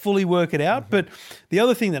me to fully work it out. Mm-hmm. But the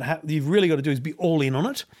other thing that you've really got to do is be all in on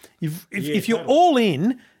it. If you're all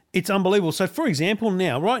in, it's unbelievable. So, for example,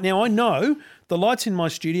 right now, I know the lights in my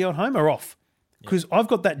studio at home are off because I've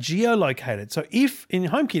got that geolocated. So if in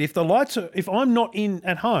HomeKit, if I'm not in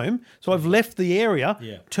at home, so I've left the area,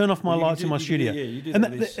 turn off my lights in my studio. And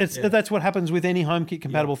that's what happens with any HomeKit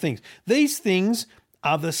compatible things. These things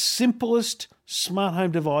are the simplest smart home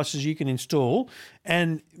devices you can install.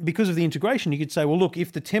 And because of the integration, you could say, well, look,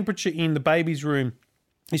 if the temperature in the baby's room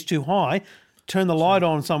is too high, turn the light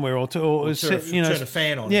on somewhere or turn a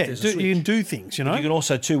fan on. Yeah, you can do things, You can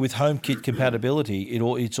also, too, with HomeKit compatibility,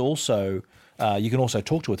 it's also... you can also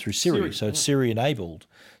talk to it through Siri, so it's Siri enabled.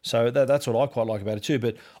 So that's what I quite like about it too.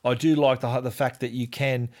 But I do like the fact that you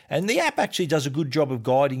can, and the app actually does a good job of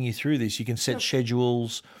guiding you through this. You can set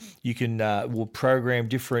schedules, you can will program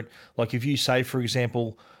different. Like if you say, for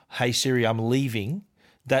example, "Hey Siri, I'm leaving,"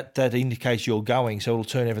 that indicates you're going, so it'll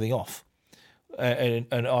turn everything off. And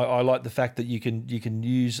I like the fact that you can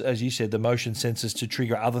use, as you said, the motion sensors to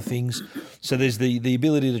trigger other things. So there's the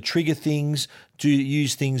ability to trigger things,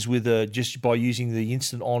 use things with just by using the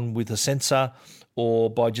instant on with a sensor, or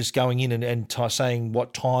by just going in and saying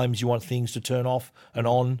what times you want things to turn off and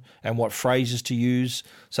on, and what phrases to use.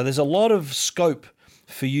 So there's a lot of scope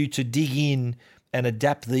for you to dig in and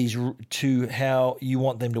adapt these to how you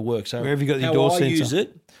want them to work. So where have you got your door sensor? I use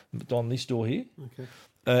it on this door here. Okay.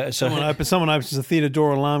 Someone opens the theatre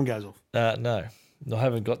door, alarm goes off. No. I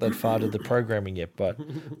haven't got that far to the programming yet, but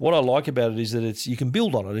what I like about it is that you can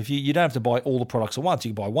build on it. If you don't have to buy all the products at once,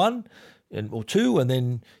 you can buy one or two, and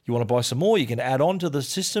then you want to buy some more, you can add on to the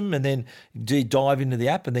system and then dive into the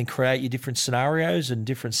app and then create your different scenarios and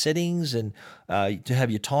different settings and to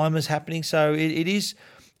have your timers happening. So it is.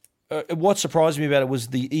 What surprised me about it was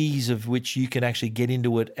the ease of which you can actually get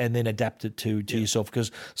into it and then adapt it to yourself,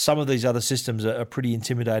 because some of these other systems are pretty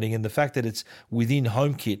intimidating, and the fact that it's within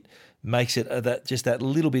HomeKit makes it that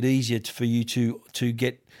little bit easier for you to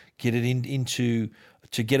get it into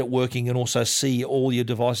to get it working and also see all your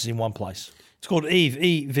devices in one place. It's called Eve,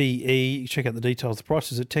 EVE. Check out the details. The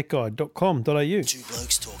price is at techguide.com.au. Two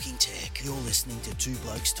Blokes Talking Tech. You're listening to Two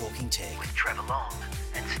Blokes Talking Tech with Trevor Long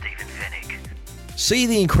and Stephen Fennick. See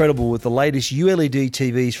the incredible with the latest ULED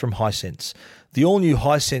TVs from Hisense. The all-new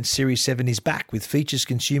Hisense Series 7 is back with features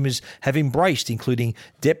consumers have embraced, including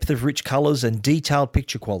depth of rich colours and detailed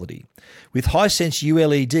picture quality. With Hisense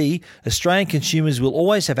ULED, Australian consumers will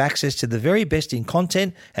always have access to the very best in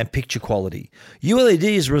content and picture quality. ULED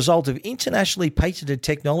is a result of internationally patented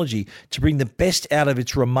technology to bring the best out of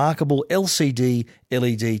its remarkable LCD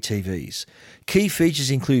LED TVs. Key features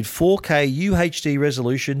include 4K UHD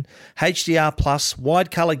resolution, HDR+, wide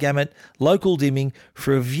colour gamut, local dimming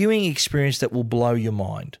for a viewing experience that will blow your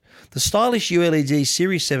mind. The stylish ULED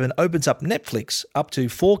Series 7 opens up Netflix up to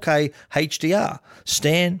 4K HDR.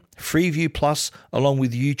 Stan, Freeview Plus, along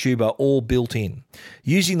with YouTube are all built in.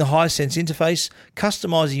 Using the Hisense interface,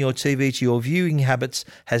 customising your TV to your viewing habits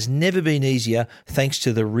has never been easier thanks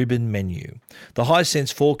to the ribbon menu. The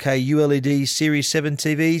Hisense 4K ULED Series 7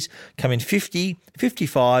 TVs come in 50,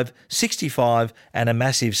 55, 65 and a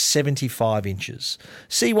massive 75 inches.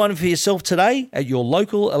 See one for yourself today at your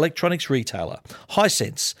local electronics retailer.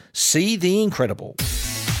 Hisense. See the incredible.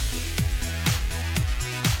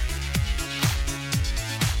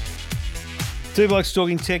 Two Blokes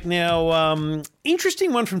Talking Tech now.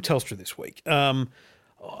 Interesting one from Telstra this week. I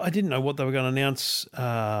didn't know what they were going to announce.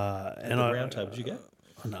 Round table, did you go?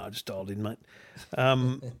 No, I just dialed in, mate. I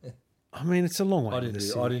mean, it's a long way. I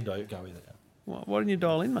didn't go either. Why didn't you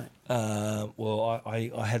dial in, mate? Well,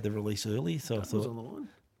 I had the release early, so I thought. Was on the line.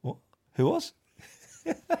 What? Who was?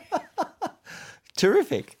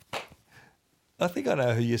 Terrific. I think I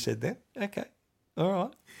know who you said there. Okay. All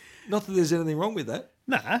right. Not that there's anything wrong with that.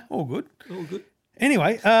 Nah, all good. All good.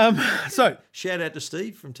 Anyway, so shout out to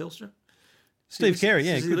Steve from Telstra. Steve Carey,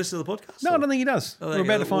 yeah. Does he listen to the podcast? No, I don't think he does. We're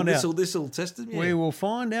about to find out. This will test him. Yeah. We will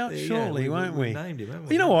find out shortly, won't we? Named him, haven't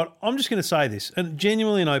we? You know what? I'm just going to say this, and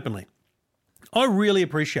genuinely and openly. I really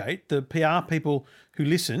appreciate the PR people who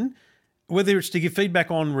listen, whether it's to give feedback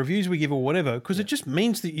on reviews we give or whatever, because it just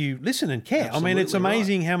means that you listen and care. Absolutely, I mean, it's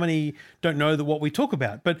amazing how many don't know what we talk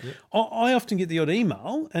about. But I often get the odd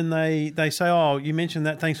email and they say, oh, you mentioned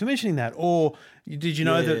that, thanks for mentioning that. Or did you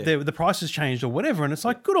know that the price has changed or whatever? And it's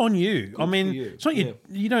like, good on you. I mean, it's not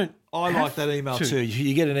you don't. I like that email too.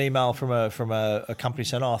 You get an email from a company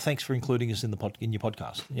saying, "Oh, thanks for including us in your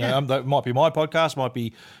podcast." You know, that might be my podcast, might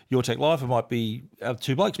be Your Tech Life, it might be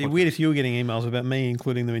Two Blokes. It'd be weird if you were getting emails about me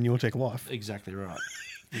including them in Your Tech Life. Exactly right.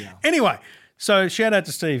 Yeah. Anyway, so shout out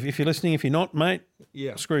to Steve if you're listening. If you're not, mate,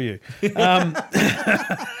 screw you.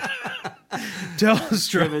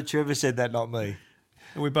 Telstra. Trevor said that, not me.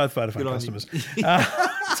 We both Vodafone customers.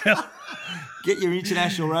 Get your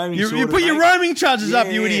international roaming sorted. You put your roaming charges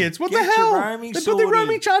up, you idiots. What the hell? They put the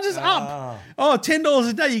roaming charges up. Oh, $10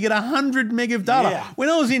 a day, you get 100 meg of data. Yeah. When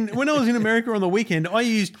I was in America on the weekend, I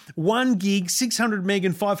used 1 gig, 600 meg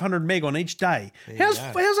and 500 meg on each day. How's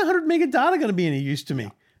 100 meg of data going to be any use to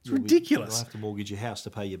me? It's ridiculous. You'll have to mortgage your house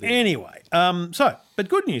to pay your bill. Anyway, but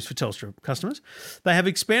good news for Telstra customers. They have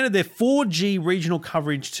expanded their 4G regional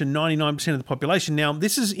coverage to 99% of the population. Now,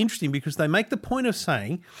 this is interesting because they make the point of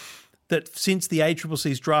saying that since the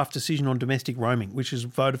ACCC's draft decision on domestic roaming, which is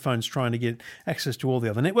Vodafone's trying to get access to all the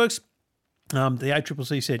other networks, the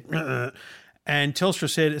ACCC said, and Telstra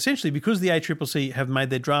said essentially because the ACCC have made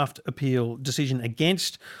their draft appeal decision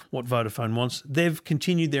against what Vodafone wants, they've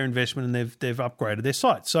continued their investment and they've upgraded their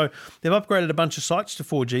sites. So they've upgraded a bunch of sites to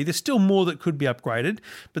 4G. There's still more that could be upgraded,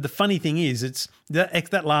 but the funny thing is, it's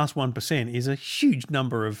that last 1% is a huge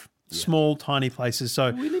number of small, tiny places.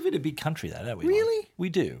 So we live in a big country, though, don't we? Really? Mike? We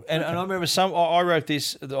do. And I remember I wrote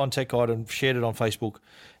this on Tech Guide and shared it on Facebook,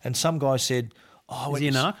 and some guy said,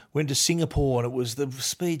 went to Singapore and it was the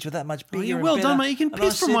speeds were that much bigger. You're well done, mate. You can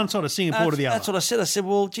piss from one side of Singapore to the other. That's what I said. I said,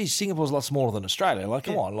 well, geez, Singapore's a lot smaller than Australia. Like,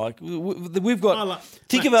 come on. Like, we've got...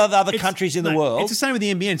 think of other countries in the world. It's the same with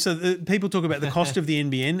the NBN. So people talk about the cost of the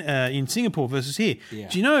NBN in Singapore versus here. Yeah.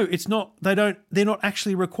 Do you know it's not... They're not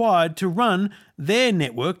actually required to run their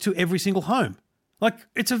network to every single home. Like,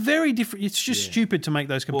 it's a very different. It's just stupid to make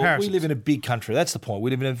those comparisons. Well, we live in a big country. That's the point.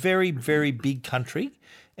 We live in a very, very big country,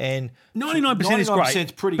 and 99% is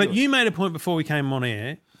great. Pretty but good. you made a point before we came on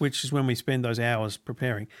air, which is when we spend those hours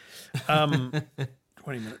preparing. 20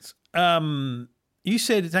 minutes. You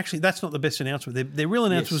said it's actually that's not the best announcement. Their real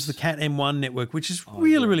announcement was the Cat M1 network, which is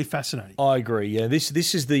really fascinating. I agree. Yeah, this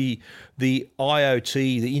is the IoT,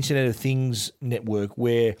 the Internet of Things network,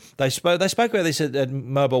 where they spoke about this at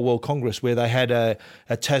Mobile World Congress, where they had a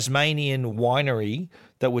Tasmanian winery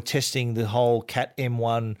that were testing the whole Cat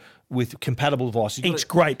M1 with compatible devices. Each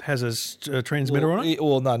grape has a transmitter on it?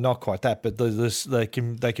 Well, no, not quite that, but they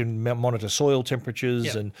can monitor soil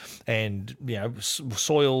temperatures and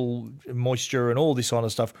soil moisture and all this kind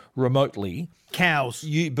of stuff remotely. Cows.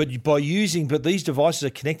 But these devices are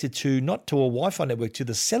connected not to a Wi-Fi network, to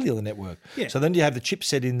the cellular network. Yeah. So then you have the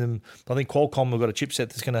chipset in them. I think Qualcomm have got a chipset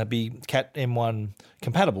that's going to be Cat M1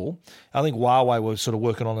 compatible. I think Huawei was sort of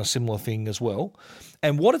working on a similar thing as well.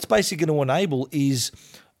 And what it's basically going to enable is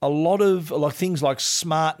a lot of things like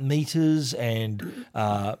smart meters and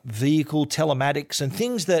vehicle telematics and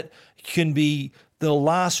things that they'll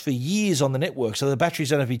last for years on the network. So the batteries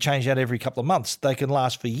don't have to be changed out every couple of months. They can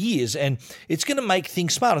last for years, and it's going to make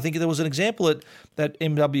things smart. I think there was an example at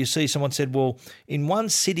MWC. Someone said, well, in one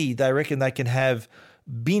city, they reckon they can have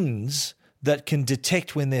bins that can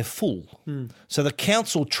detect when they're full. So the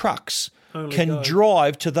council trucks can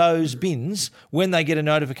drive to those bins when they get a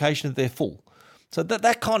notification that they're full. So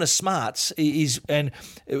that kind of smarts is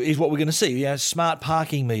what we're going to see. Smart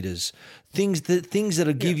parking meters, things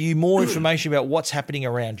that'll give you more information about what's happening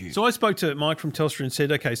around you. So I spoke to Mike from Telstra and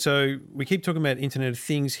said, okay, so we keep talking about Internet of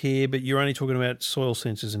Things here, but you're only talking about soil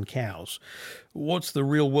sensors and cows. What's the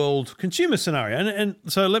real world consumer scenario? And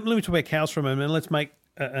so let me talk about cows for a moment, and let's make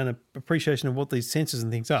an appreciation of what these sensors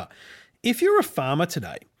and things are. If you're a farmer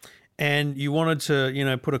today, and you wanted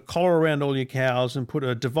to, put a collar around all your cows and put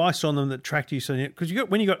a device on them that tracked you, so because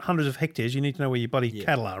when you got hundreds of hectares, you need to know where your bloody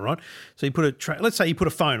cattle are, right? So you put let's say you put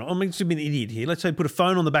a phone. I'm just being an idiot here. Let's say you put a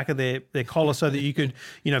phone on the back of their collar so that you could,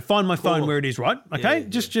 find my phone where it is, right? Okay,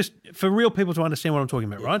 just for real people to understand what I'm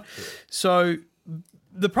talking about, right? Yeah. So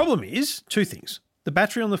the problem is two things. The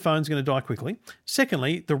battery on the phone is going to die quickly.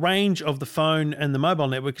 Secondly, the range of the phone and the mobile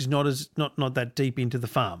network is not that deep into the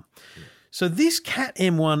farm. Yeah. So this Cat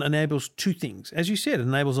M1 enables two things. As you said, it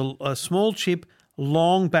enables a small chip,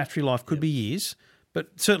 long battery life, could be years,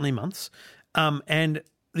 but certainly months, and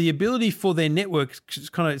the ability for their network,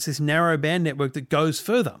 it's this narrow band network that goes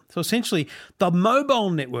further. So essentially, the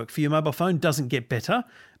mobile network for your mobile phone doesn't get better,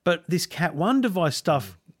 but this Cat 1 device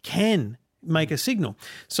stuff can make a signal.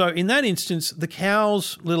 So in that instance, the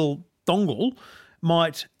cow's little dongle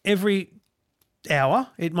might, every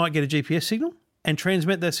hour, it might get a GPS signal and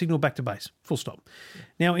transmit that signal back to base, full stop.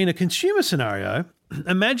 Now, in a consumer scenario,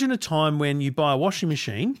 imagine a time when you buy a washing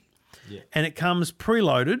machine and it comes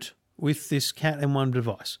preloaded with this Cat M1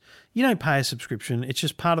 device. You don't pay a subscription. It's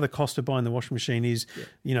just part of the cost of buying the washing machine is,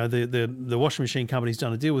 the washing machine company's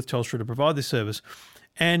done a deal with Telstra to provide this service.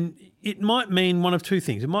 And it might mean one of two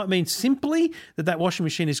things. It might mean simply that washing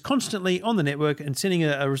machine is constantly on the network and sending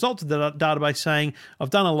a result to the database saying, I've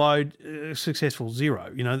done a load, successful,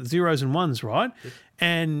 0, zeros and ones, right? Yep.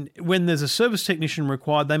 And when there's a service technician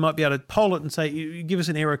required, they might be able to poll it and say, give us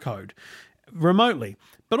an error code remotely.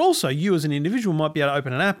 But also you as an individual might be able to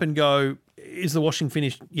open an app and go, is the washing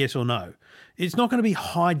finished, yes or no? It's not going to be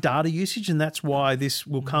high data usage, and that's why this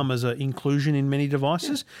will come as an inclusion in many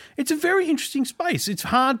devices. Yeah. It's a very interesting space. It's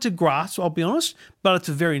hard to grasp, I'll be honest, but it's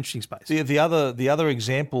a very interesting space. The other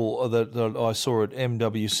example that I saw at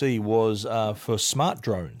MWC was for smart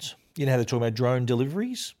drones. You know how they're talking about drone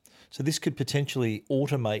deliveries? So this could potentially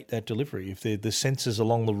automate that delivery if the sensors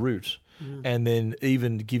along the route, and then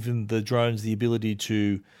even give them the drones the ability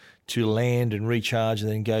to land and recharge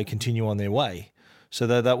and then continue on their way. So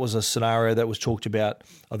that was a scenario that was talked about,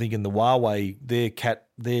 I think, in the Huawei,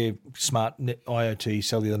 their smart IoT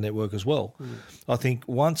cellular network as well. I think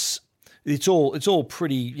once it's all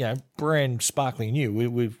pretty brand sparkling new.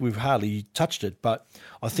 We've hardly touched it, but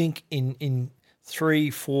I think in 3,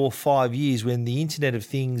 4, 5 years, when the Internet of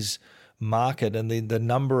Things market and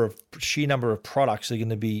the sheer number of products that are going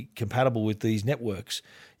to be compatible with these networks,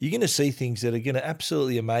 you're going to see things that are going to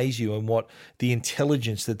absolutely amaze you, and what the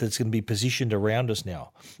intelligence that's going to be positioned around us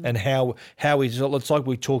now, and how it's like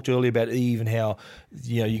we talked earlier about Eve, and how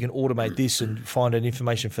you can automate this and find out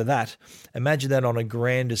information for that. Imagine that on a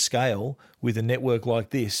grander scale with a network like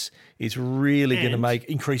this. It's really going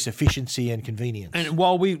to increase efficiency and convenience. And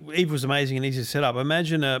while Eve was amazing and easy to set up,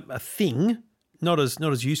 imagine a thing not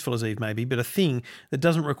as useful as Eve maybe, but a thing that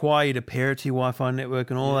doesn't require you to pair it to your Wi-Fi network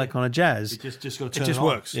and all that kind of jazz. It just got to turn it just on.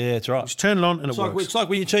 works. Yeah, that's right. Just turn it on and it works. It's like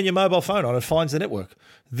when you turn your mobile phone on, it finds the network.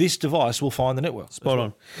 This device will find the network. Spot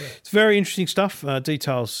on. Yeah. It's very interesting stuff.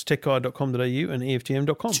 Details, techguide.com.au and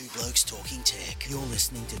EFTM.com. Two Blokes Talking Tech. You're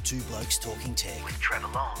listening to Two Blokes Talking Tech with Trevor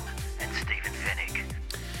Long and Stephen Fennick.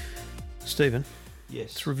 Stephen.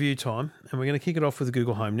 Yes. It's review time, and we're going to kick it off with the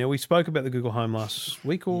Google Home. Now, we spoke about the Google Home last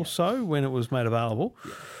week or so when it was made available.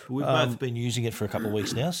 Yeah. We've both been using it for a couple of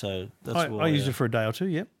weeks now, so that's why... I used it for a day or two,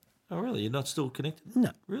 yep. Oh, really? You're not still connected?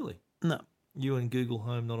 No. Really? No. You and Google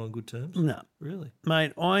Home not on good terms? No. Really?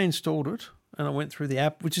 Mate, I installed it, and I went through the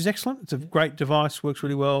app, which is excellent. It's a great device, works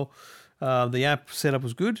really well. The app setup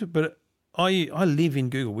was good, but I live in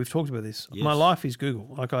Google. We've talked about this. Yes. My life is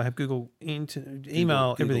Google. Like, I have Google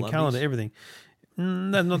email, everything, calendar, everything.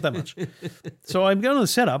 No, not that much. So I'm going to the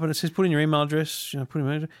setup and it says put in your email address, put in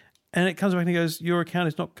your email address, and it comes back and it goes, your account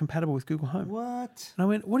is not compatible with Google Home. What? And I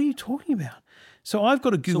went, what are you talking about? So I've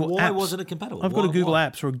got a Google So why Apps. wasn't it compatible? I've got a Google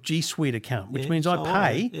Apps or a G Suite account, which means I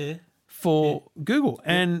pay for Google,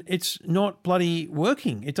 and it's not bloody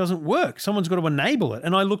working. It doesn't work. Someone's got to enable it.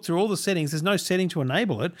 And I looked through all the settings. There's no setting to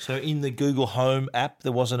enable it. So in the Google Home app,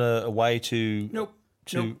 there wasn't a way to... Nope.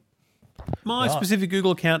 My specific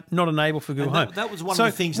Google account not enabled for Google Home. That was one of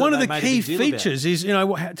the things that one of they the made key a big deal features is,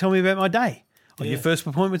 tell me about my day. Oh, your first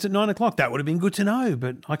appointment's at 9 o'clock. That would have been good to know,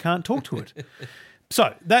 but I can't talk to it.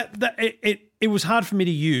 So it was hard for me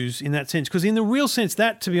to use in that sense, because in the real sense,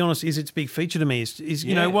 that, to be honest, is its big feature to me. Is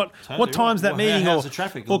what time's that meeting, how's the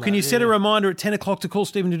traffic or can you set a reminder at 10 o'clock to call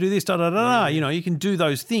Stephen to do this? You can do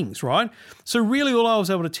those things, right? So really, all I was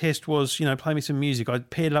able to test was play me some music. I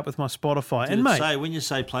paired it up with my Spotify, when you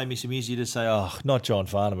say play me some music, you just say, oh, not John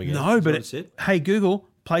Farnham again. No, but hey Google,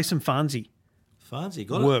 play some Fonzie. Fonzie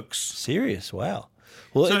got works. It. Serious, wow.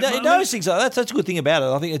 Well, So it knows things like that. That's a good thing about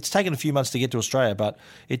it. I think it's taken a few months to get to Australia, but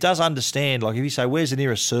it does understand. Like if you say, "Where's the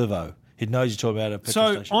nearest servo?" It knows you're talking about a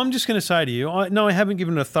petrol station. I'm just going to say to you, I haven't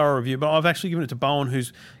given it a thorough review, but I've actually given it to Bowen,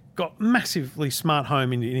 who's got massively smart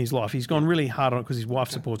home in his life. He's gone really hard on it because his wife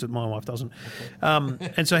supports it. My wife doesn't,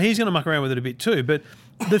 and so he's going to muck around with it a bit too. But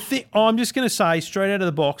I'm just going to say straight out of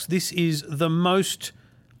the box, this is the most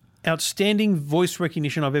outstanding voice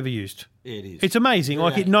recognition I've ever used. It is. It's amazing. Yeah.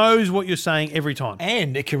 Like it knows what you're saying every time.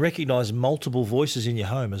 And it can recognise multiple voices in your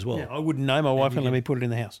home as well. Yeah, I wouldn't know. My wife wouldn't let me put it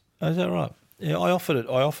in the house. Oh, is that right? Yeah, I offered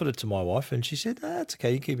it to my wife, and she said, "That's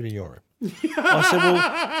okay. You keep it in your room." I said,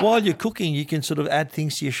 "Well, while you're cooking, you can sort of add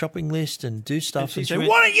things to your shopping list and do stuff." And she said,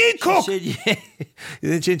 "Why don't you cook?" She said,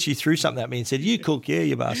 "Yeah." Then she threw something at me and said, "You cook, yeah,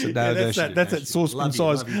 you bastard." No, that's that saucepan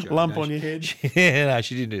size lump on your head. No,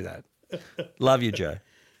 she didn't do that. Love you, Joe.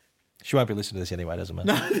 She won't be listening to this anyway, doesn't matter.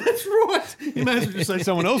 No, that's right. You may as well just say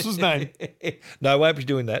someone else's name. No, won't be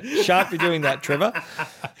doing that. Shan't be doing that, Trevor.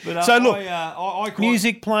 But, so look,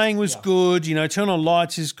 music playing was good. Turn on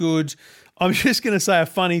lights is good. I'm just going to say a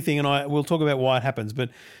funny thing, and we'll talk about why it happens. But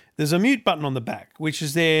there's a mute button on the back, which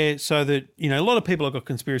is there so that a lot of people have got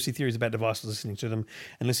conspiracy theories about devices listening to them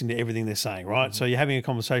and listening to everything they're saying, right? Mm-hmm. So you're having a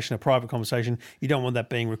conversation, a private conversation. You don't want that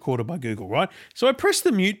being recorded by Google, right? So I pressed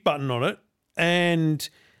the mute button on it, and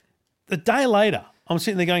a day later, I'm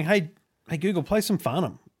sitting there going, hey Google, play some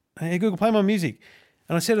Farnham. Hey, Google, play my music.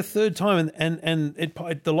 And I said a third time, and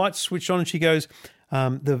the lights switched on, and she goes,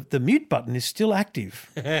 the mute button is still active.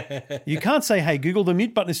 You can't say, hey, Google, the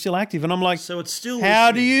mute button is still active. And I'm like, so it's still how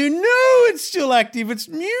listening. do you know it's still active? It's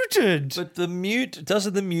muted. But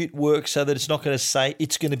doesn't the mute work so that it's not going to say,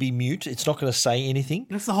 it's going to be mute? It's not going to say anything?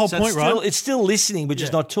 That's the whole point, right? It's still listening, but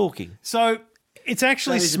just not talking. So it's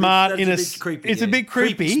actually smart it's a bit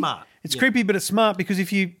creepy. Creepy, smart. It's creepy, but it's smart because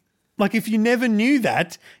if you never knew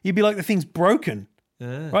that, you'd be like, the thing's broken.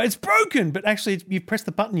 Right? It's broken, but actually you pressed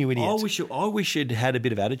the button, you idiot. I wish it had a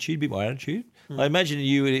bit of attitude, a bit more attitude. I imagine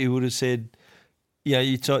it would have said,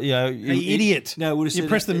 hey, idiot. No, it would have said, you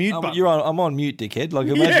press the mute button. I'm on mute, dickhead. Like,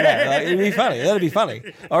 imagine that. Like, it'd be funny. That'd be funny.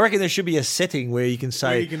 I reckon there should be a setting where you can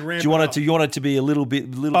say, do you want it to be a little bit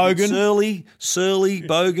surly,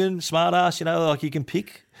 bogan, smart ass, like you can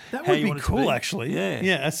pick. That would be cool, actually.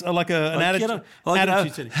 Yeah. It's like an attitude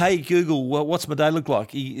setting. Hey, Google, what's my day look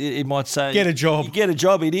like? It might say, get a job. You get a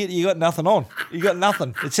job, idiot. You got nothing on. You got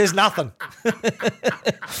nothing. It says nothing.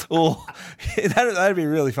 Or that'd be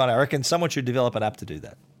really funny. I reckon someone should develop an app to do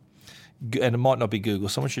that. And it might not be Google.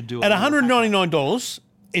 Someone should do it. At $199,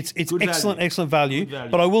 it's excellent value.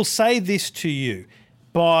 But I will say this to you.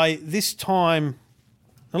 By this time,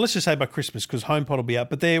 now let's just say by Christmas, because HomePod will be out,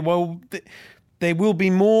 but there will be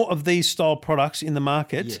more of these style products in the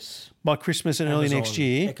market by Christmas and Amazon early next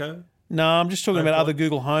year. Echo. No, I'm just talking about other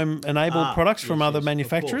Google Home enabled products from other of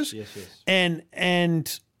manufacturers. course, yes.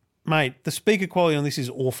 And mate, the speaker quality on this is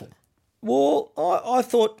awful. Well, I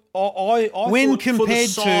thought When thought compared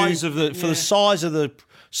for the size of the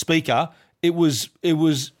speaker, it was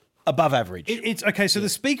above average. It's okay. So the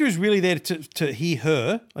speaker is really there to hear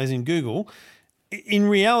her, as in Google. In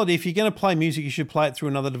reality, if you're going to play music, you should play it through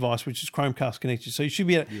another device, which is Chromecast connected. So you should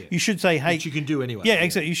be. You should say, "Hey," which you can do anyway. Yeah,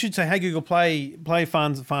 exactly. You should say, "Hey Google, play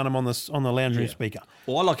Farnham on the lounge room speaker."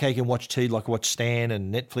 Well, I like how you can watch watch Stan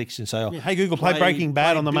and Netflix and say, "Hey Google, play Breaking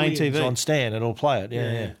Bad on the main Billions TV on Stan," and it'll play it.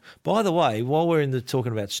 Yeah. By the way, while we're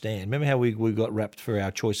talking about Stan, remember how we got wrapped for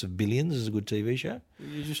our choice of Billions as a good TV show?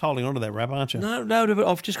 You're just holding on to that rap, aren't you? No, but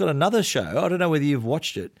I've just got another show. I don't know whether you've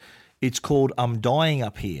watched it. It's called I'm Dying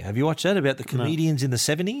Up Here. Have you watched that, about the comedians in the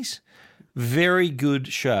 70s? Very good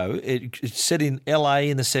show. It's set in LA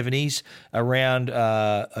in the 70s around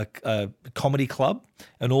a comedy club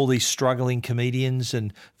and all these struggling comedians,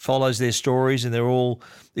 and follows their stories. And they're all,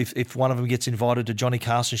 if one of them gets invited to Johnny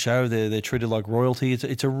Carson's show, they're treated like royalty.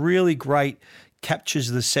 It's a really great, captures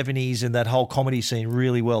the 70s and that whole comedy scene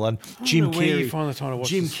really well. And Jim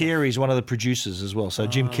Carrey is one of the producers as well. So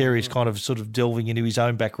Jim Carrey's kind of sort of delving into his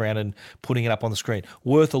own background and putting it up on the screen.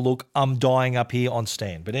 Worth a look. I'm Dying Up Here on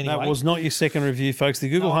Stan. But anyway, that was not your second review, folks. The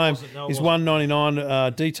Google Home is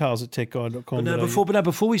 $199. Details at techguide.com.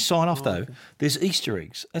 Before we sign off though, there's Easter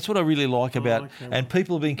eggs. That's what I really like about, and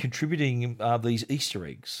people have been contributing these Easter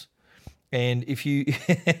eggs. And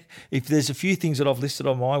if there's a few things that I've listed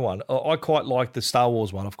on my one, I quite like the Star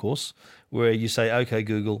Wars one, of course, where you say, "Okay,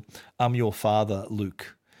 Google, I'm your father,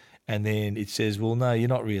 Luke," and then it says, "Well, no, you're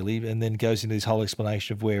not really," and then goes into this whole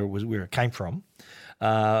explanation of where it came from.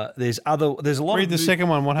 There's a lot. Read the second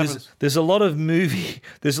one. What happens? There's a lot of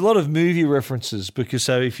movie references, because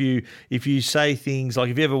so if you say things like,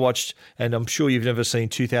 if you ever watched, and I'm sure you've never seen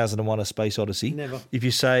 2001: A Space Odyssey. Never. If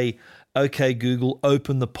you say, "Okay, Google,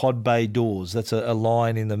 open the pod bay doors," that's a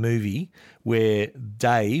line in the movie where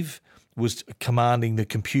Dave was commanding the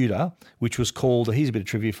computer, which was called. Here's a bit of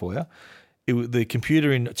trivia for you. The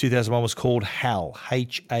computer in 2001 was called HAL,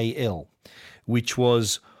 HAL, which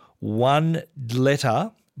was one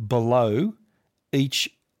letter below each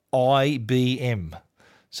IBM.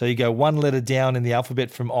 So you go one letter down in the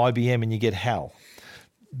alphabet from IBM and you get HAL.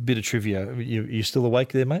 Bit of trivia. You still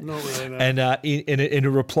awake there, mate? Not really, no. And it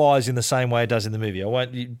replies in the same way it does in the movie.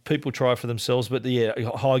 People try it for themselves, but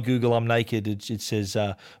 "Hi Google, I'm naked." It says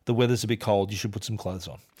the weather's a bit cold. You should put some clothes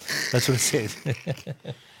on. That's what it says.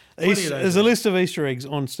 There's a list of Easter eggs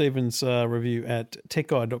on Stephen's review at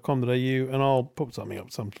techguide.com.au, and I'll put something up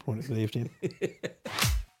at some point in the evening.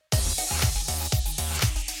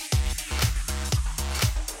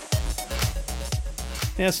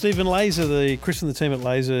 Now, Stephen, Laser, Chris and the team at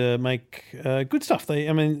Laser make good stuff.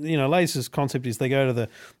 Laser's concept is they go to the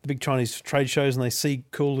big Chinese trade shows and they see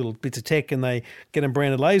cool little bits of tech and they get them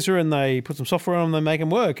branded Laser and they put some software on them and they make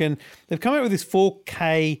them work. And they've come out with this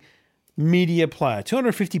 4K media player,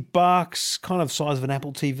 $250, kind of size of an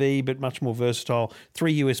Apple TV, but much more versatile.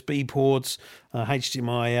 3 USB ports,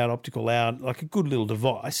 HDMI out, optical out, like a good little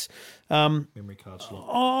device. Memory card slot.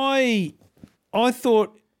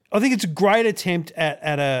 I think it's a great attempt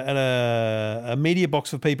at a media box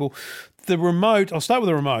for people. The remote, I'll start with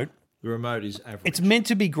the remote. The remote is average. It's meant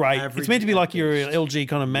to be great. It's meant to be like your best. LG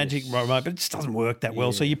kind of magic remote, but it just doesn't work that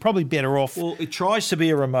well. So you're probably better off. Well, it tries to be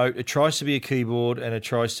a remote, it tries to be a keyboard, and it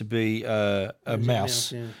tries to be a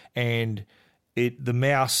mouse. And the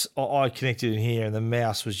mouse, I connected in here, and the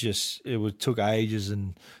mouse was took ages,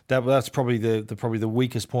 and that's probably the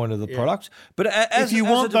weakest point of the product. But if you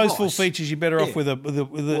want those full features, you're better off with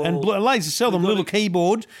and Laser sell them little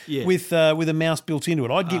keyboard with a mouse built into it.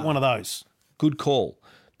 I'd get one of those. Good call.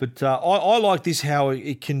 But I like this, how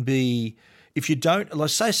it can be, if you don't, like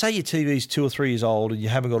say your TV's 2 or 3 years old and you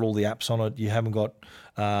haven't got all the apps on it, you haven't got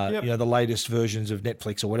the latest versions of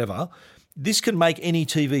Netflix or whatever, this can make any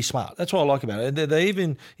TV smart. That's what I like about it. And they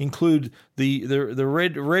even include the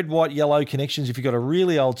red, white, yellow connections if you've got a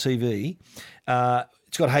really old TV.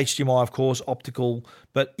 It's got HDMI, of course, optical,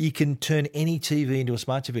 but you can turn any TV into a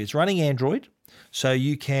smart TV. It's running Android. So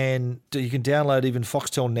you can download even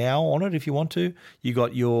Foxtel Now on it if you want to. You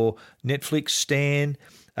got your Netflix, Stan.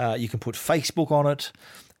 You can put Facebook on it,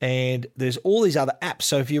 and there's all these other apps.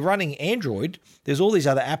 So if you're running Android, there's all these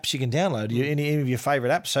other apps you can download. Any of your favorite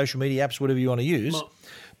apps, social media apps, whatever you want to use.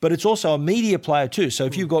 But it's also a media player too. So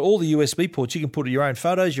if you've got all the USB ports, you can put your own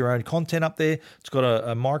photos, your own content up there. It's got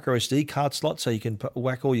a micro SD card slot, so you can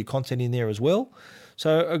whack all your content in there as well.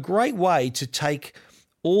 So a great way to take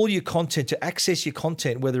all your content, to access your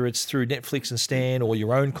content, whether it's through Netflix and Stan or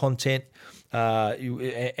your own content,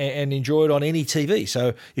 and enjoy it on any TV.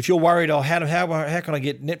 So if you're worried, how can I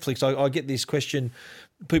get Netflix? I get this question.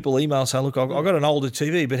 People email saying, look, I've got an older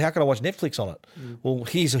TV, but how can I watch Netflix on it? Well,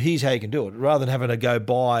 here's how you can do it. Rather than having to go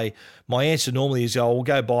buy, my answer normally is, I'll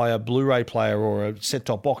go buy a Blu-ray player or a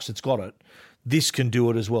set-top box that's got it. This can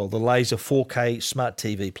do it as well. The laser 4K smart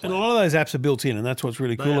TV player. And a lot of those apps are built in, and that's what's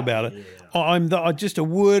really cool about it. Yeah. Just a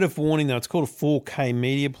word of warning, though. It's called a 4K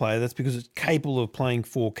media player. That's because it's capable of playing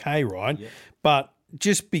 4K, right? Yeah. But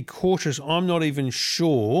just be cautious. I'm not even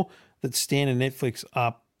sure that standard Netflix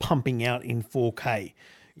are pumping out in 4K.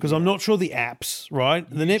 Because I'm not sure the apps, right?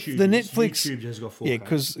 The Netflix YouTube has got 4K. Yeah,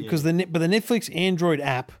 because the Netflix Android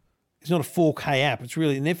app is not a 4K app. It's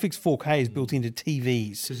really Netflix 4K is built into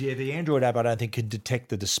TVs. Because the Android app I don't think can detect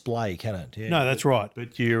the display, can it? Yeah. No, that's right.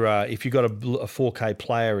 But if you've got a 4K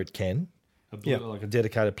player, it can, like a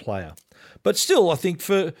dedicated player. But still, I think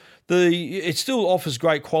it still offers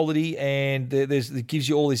great quality, and it gives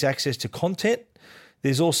you all this access to content.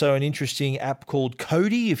 There's also an interesting app called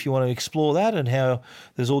Kodi, if you want to explore that, and how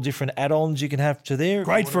there's all different add-ons you can have to there.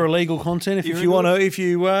 Great for illegal content if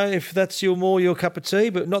that's your cup of tea.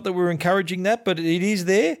 But not that we're encouraging that, but it is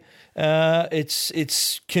there.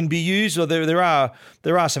 It's can be used, or there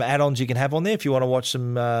are some add-ons you can have on there if you want to watch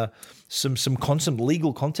some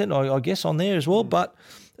legal content, I guess, on there as well. But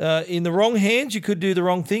in the wrong hands, you could do the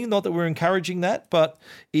wrong thing. Not that we're encouraging that, but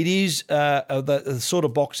it is the sort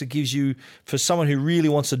of box that gives you, for someone who really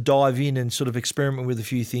wants to dive in and sort of experiment with a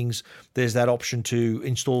few things, there's that option to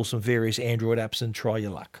install some various Android apps and try your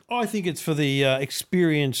luck. I think it's for the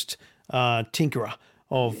experienced tinkerer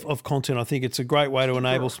of content. I think it's a great way to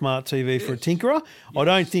enable smart TV for a tinkerer. Yes. I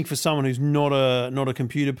don't think for someone who's not a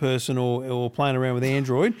computer person or playing around with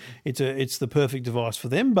Android, it's the perfect device for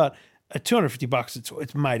them. But at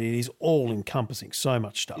 $250, it is all encompassing. So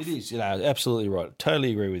much stuff. It is, absolutely right.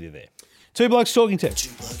 Totally agree with you there. Two Blokes Talking Tech.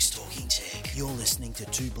 Two Blokes Talking Tech. You're listening to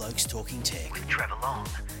Two Blokes Talking Tech with Trevor Long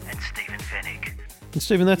and Stephen Fennick. And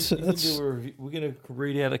Stephen, we're going to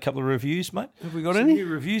read out a couple of reviews, mate. Have we got any? New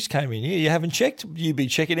reviews came in here. You haven't checked? You'd be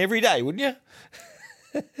checking every day, wouldn't you?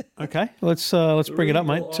 Okay, let's bring it up,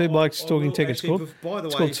 mate. Two Blokes Talking Tech. It's called.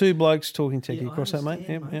 It's called Two Blokes Talking Tech. You cross that, mate?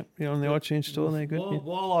 Yep. You're on the iTunes store. There, good.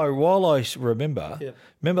 While I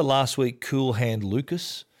remember last week, Cool Hand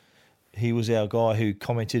Lucas. He was our guy who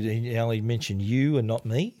commented. He only mentioned you and not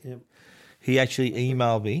me. Yep. He actually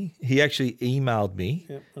emailed me.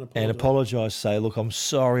 And apologised to say, look, I'm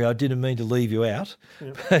sorry, I didn't mean to leave you out.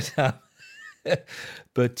 Yep.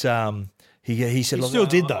 But he said, he still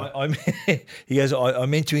did though. He goes, I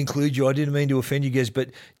meant to include you. I didn't mean to offend you guys, but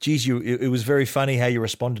geez, it was very funny how you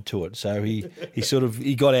responded to it. So he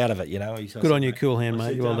got out of it, Good on you, Cool Hand,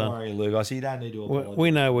 mate. Well done. Don't worry, Luke. I said, you don't need to apologise. We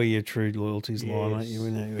know where your true loyalties lie, mate. We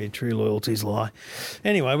know where your true loyalties lie.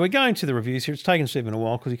 Anyway, we're going to the reviews here. It's taken Stephen a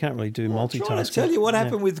while because he can't really do multitasking. I'm trying to tell you what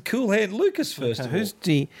happened with Cool Hand Lucas first of all. Who's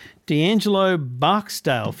D'Angelo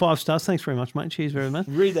Barksdale? 5 stars. Thanks very much, mate. Cheers very much.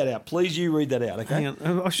 Read that out. Please, you read that out, okay? Hang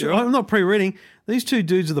on. I'm not pre-reading. These two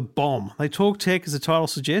dudes are the bomb. They talk tech, as the title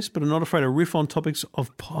suggests, but are not afraid to riff on topics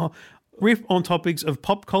of pop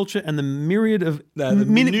culture and the myriad of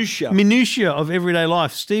minutiae of everyday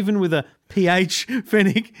life. Stephen with a PH,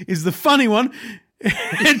 Fennick, is the funny one,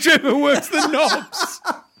 and Trevor works the knobs.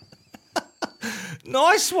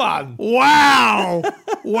 Nice one. Wow.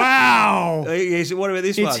 Yes, what about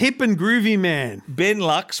this one? It's hip and groovy, man. Ben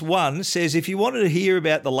Lux 1 says, if you wanted to hear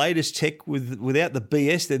about the latest tech without the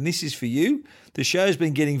BS, then this is for you. The show's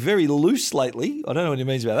been getting very loose lately. I don't know what he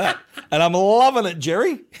means about that. And I'm loving it,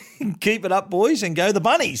 Jerry. Keep it up, boys, and go the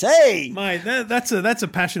bunnies. Hey! Mate, that's a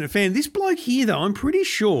passionate fan. This bloke here, though, I'm pretty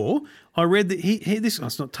sure I read that it's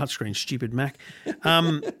not touchscreen, stupid Mac.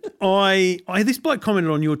 This bloke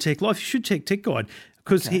commented on Your Tech Life. You should check Tech Guide.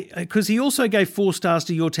 Because he also gave 4 stars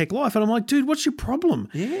to Your Tech Life. And I'm like, dude, what's your problem?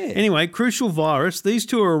 Yeah. Anyway, Crucial Virus. These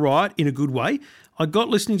two are right in a good way. I got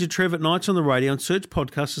listening to Trev at nights on the radio and searched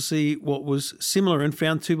podcasts to see what was similar and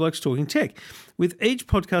found Two Blokes Talking Tech. With each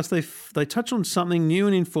podcast, they touch on something new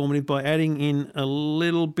and informative by adding in a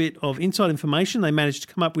little bit of inside information. They managed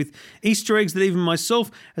to come up with Easter eggs that even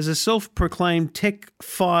myself, as a self-proclaimed tech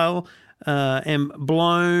file, am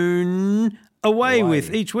blown away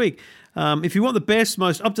with each week. If you want the best,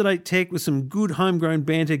 most up-to-date tech with some good homegrown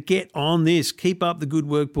banter, get on this. Keep up the good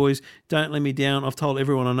work, boys. Don't let me down. I've told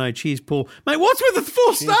everyone I know. Cheers, Paul. Mate, what's with the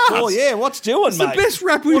 4 stars? Paul, yeah, what's doing, it's mate? It's the best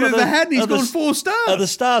rap we've ever had, and he's gone 4 stars. Are the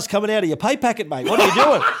stars coming out of your pay packet, mate? What are you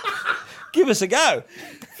doing? Give us a go.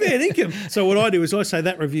 Fair dinkum. So what I do is I say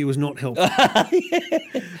that review was not helpful.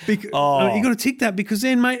 You got to tick that because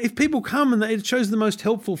then, mate, if people come and it shows the most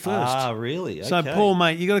helpful first. Ah, really? So, Okay. Paul,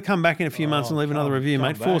 mate, you got to come back in a few months and leave another review,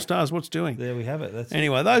 mate. 4 stars. What's doing? There we have it.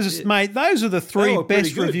 Anyway, those are the 3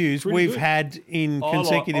 best reviews we've had in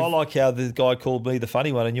consecutive. I like how the guy called me the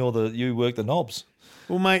funny one, and you work the knobs.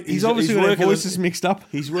 Well, mate, he's obviously got our voices mixed up.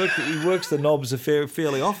 He works the knobs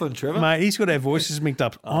fairly often, Trevor. Mate, he's got our voices mixed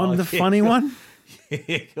up. I'm the funny one.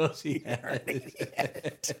 Yeah, of course he has.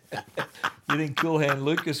 You think Cool Hand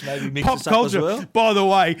Lucas maybe mixed Pop us up culture. as well? By the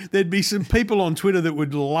way, there'd be some people on Twitter that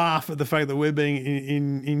would laugh at the fact that we're being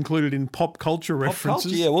included in pop culture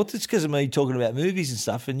references. Yeah, well, it's because of me talking about movies and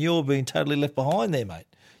stuff, and you're being totally left behind there, mate.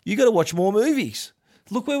 You got to watch more movies.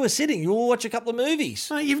 Look where we're sitting. You'll watch a couple of movies.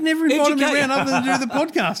 Mate, you've never invited me around other than to do the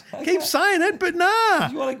podcast. Keep saying it, but nah.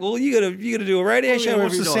 You got to do a radio show every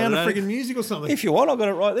What's the night, sound of eh? freaking music or something? If you want, I've got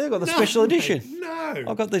it right there. I've got the special edition. No.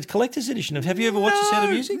 I've got the collector's edition of. Have you ever watched The Sound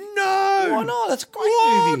of Music? No. Why not? That's a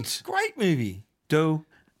great movie. Great movie. Do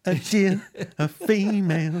a deer, a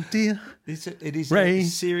female deer. It is Ray, a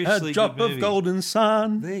seriously a drop good movie. of golden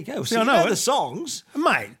sun. There you go. See, So I you know know it. the songs.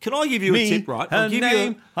 Mate, Can I give you a tip, right? I'll give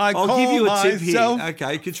you a tip here. myself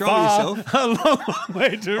Okay, control yourself. A long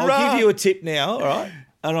way to run. I'll give you a tip now, all right?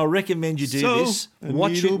 And I recommend you do this. a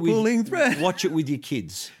Watch needle pulling it thread. watch it with your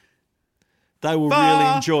kids. They will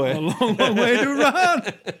really enjoy A it. long, long way to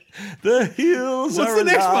run. The hills What's are the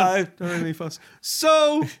next alive. one? Don't really fuss.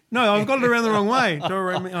 So, no, I've got it around the wrong way. Don't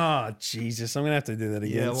re me. Oh, Jesus. I'm going to have to do that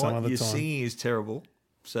again some other Your time. singing is terrible.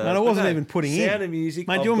 So, No, I wasn't even putting in. Sound of Music.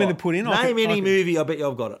 Mate, do you want me to put in? Name any movie. I bet you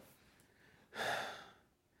I've got it.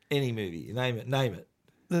 Any movie. Name it. Name it.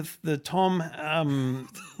 The Tom,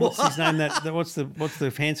 what's his name? What's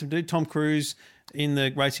the handsome dude? Tom Cruise in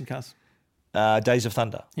the racing cars. Days of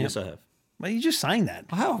Thunder. Yes, I have. Well, you're just saying that.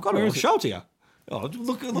 Oh, I've got it. I'll show it to you. Oh,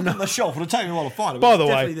 look at the shelf. It'll take me a while to find it. By It's the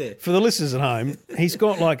definitely way, there. for the listeners at home, he's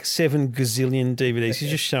got like 7 gazillion DVDs. He's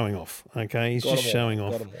just showing off. Okay, he's just showing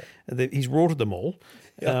off. He's rorted them all.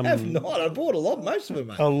 I have not. I bought a lot, most of them,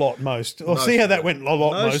 mate. A lot, most. I'll see how that went. A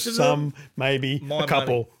lot, most. of Some, maybe. My A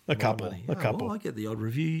couple. money. A couple. My money. A couple. Well, I get the odd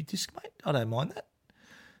review disc, mate. I don't mind that.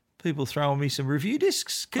 People throwing me some review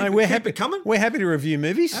discs. Keep, Mate, we're keep happy. it coming. We're happy to review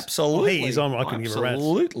movies. Absolutely. Oh, he is. I couldn't give a rat's.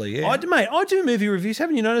 Absolutely, yeah. I do movie reviews.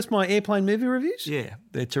 Haven't you noticed my airplane movie reviews? Yeah,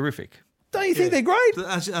 they're terrific. Don't you think they're great?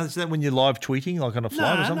 Is that when you're live tweeting, like on a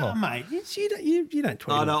flight or something? No, mate. You don't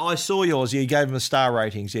tweet. Oh, them. no, I saw yours. You gave them the star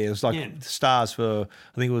ratings. Yeah, it was like stars for,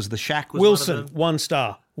 I think it was The Shack. Was Wilson, one of them. 1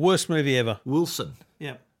 star. Worst movie ever. Wilson.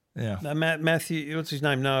 Yeah. Yeah. No, Matthew, what's his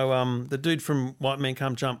name? No, the dude from White Men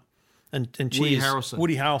Can't Jump and Cheers.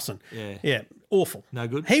 Woody Harrelson. Yeah. Yeah. Yeah. Awful. No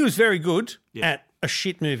good? He was very good at a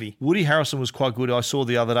shit movie. Woody Harrelson was quite good. I saw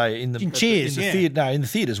the other day in Cheers, in the yeah. theater. No, in the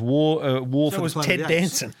theaters. War So for it the was Planet Ted of the Apes.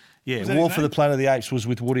 Danson. Yeah, Was that War his for the name? Planet of the Apes was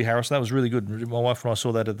with Woody Harrelson. That was really good. My wife and I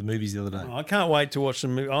saw that at the movies the other day. Oh, I can't wait to watch the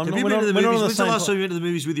movie. Have you been to the movies? When's the last time you went to the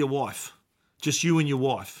movies with your wife? Just you and your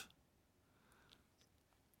wife?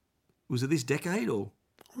 Was it this decade or?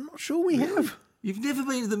 I'm not sure we have. You've never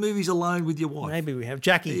been to the movies alone with your wife? Maybe we have. Are you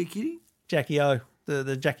Jackie. kidding? Jackie O.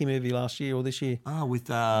 The Jackie movie last year or this year. Ah, with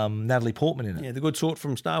Natalie Portman in it. Yeah, the good sort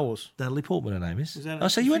from Star Wars. Natalie Portman, her name is. that Oh,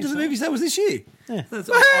 so you went to the movies? That was this year. Yeah. That's,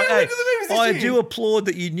 Hey, we went to the movies this I year. do applaud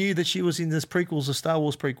that you knew that she was in this prequels, the Star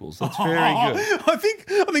Wars prequels. That's very good.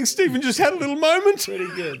 I think Stephen just had a little moment. Pretty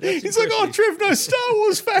good. That's He's like, oh, Trev knows Star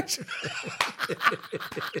Wars fact.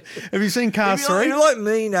 Have you seen Cars 3? You're like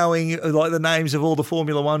me knowing like the names of all the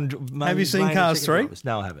Formula One. Have you seen Cars 3?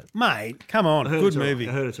 No, I haven't. Mate, come on. I heard Good it's all right. movie.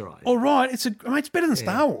 I heard it's all right. All right. It's better than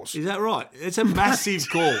Star Wars. Is that right? It's a massive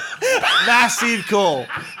call. Massive call.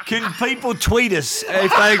 Can people tweet us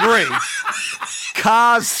if they agree?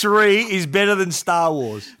 Cars 3 is better than Star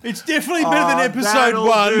Wars. It's definitely better than episode that'll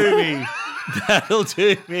 1. do me. That'll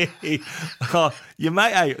do me. Oh, you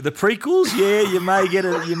may the prequels, yeah, you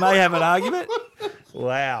may have an argument.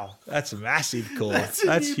 Wow, that's a massive call. That's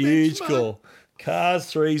a new huge benchmark. call. Cars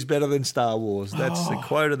 3 is better than Star Wars. That's the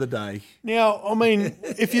quote of the day. Now, I mean,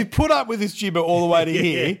 if you put up with this gibber all the way to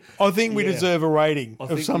here, I think we deserve a rating of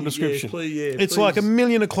think some we- description. please. It's like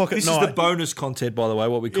 1,000,000 o'clock at This night. is the bonus content, by the way,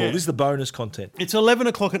 what we call. Yeah. This is the bonus content. It's 11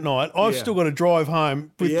 o'clock at night. I've still got to drive home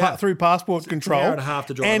with Yeah. through passport control hour and a half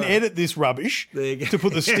to drive and home. edit this rubbish There you go. to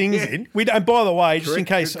put the stings in. We don't, by the way, just in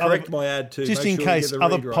case correct my ad too. just Make in sure we case get the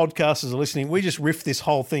other read right. podcasters are listening, we just riff this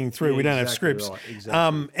whole thing through. Yeah, we don't have exactly scripts. right,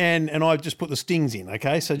 exactly. And I just put the stings in,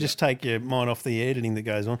 okay? So just take your mind off the editing that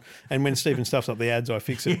goes on. And when Stephen stuffs up the ads, I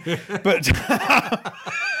fix it. But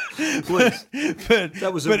Please. But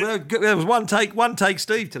That was one take,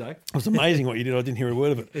 Steve, today. it was amazing what you did. I didn't hear a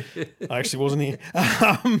word of it. I actually wasn't here.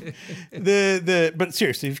 But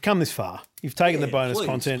seriously, you've come this far. You've taken the bonus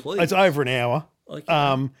content. Please. It's over an hour.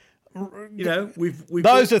 Okay. We've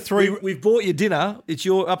Those are three. We've bought your dinner. It's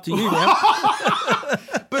up to you now.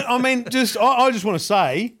 But I mean, I just want to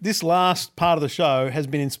say this last part of the show has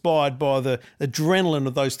been inspired by the adrenaline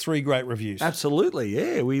of those 3 great reviews. Absolutely,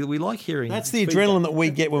 yeah. We like hearing. That's the feedback. adrenaline that we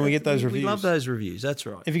get when we get those reviews. We love those reviews. That's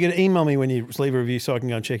right. If you could email me when you leave a review so I can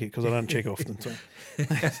go and check it because I don't check often. So.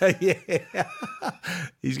 Yeah,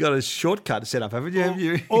 he's got a shortcut set up, haven't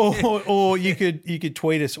you? or you could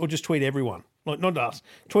tweet us or just tweet everyone. Like, not us.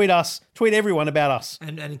 Tweet everyone about us.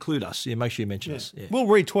 And include us. Yeah, make sure you mention us. Yeah. We'll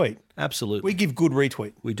retweet. Absolutely. We give good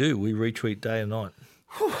retweet. We do. We retweet day and night.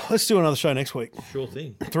 Let's do another show next week. Sure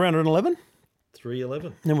thing. 311?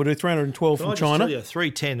 311. Then we'll do 312 from China. Tell you,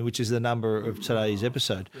 310, which is the number of today's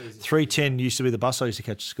episode. 310 used to be the bus I used to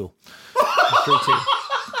catch to school. 310.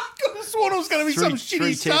 I thought it was going to be some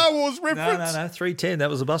shitty Star Wars reference. No. 310. That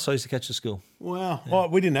was the bus I used to catch to school. Wow. Yeah. Well,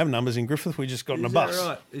 we didn't have numbers in Griffith. We just got in a bus.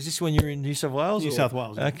 Right. Is this when you were in New South Wales? New South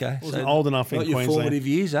Wales. Okay. I wasn't old enough in not Queensland. Your formative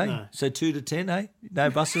years, eh? No. So 2 to 10, eh? No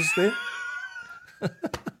buses there?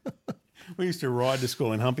 We used to ride to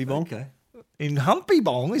school in Humpy Bong. Okay. In Humpy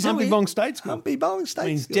Bong? Is Humpy Bong State School. Humpy Bong State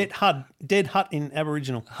means School. dead hut in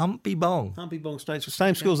Aboriginal. Humpy Bong. Humpy Bong State School.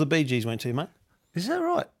 Same school as the Bee Gees went to, mate. Is that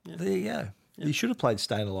right? Yeah. There you go. Yeah. You should have played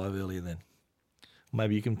Staying Alive earlier then.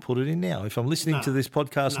 Maybe you can put it in now. If I'm listening to this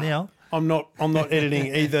podcast now. I'm not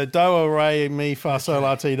editing either Do, Re, Mi, Fa, Sol,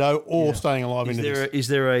 La, Ti, Do or Staying Alive into this. Is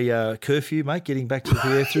there a curfew, mate, getting back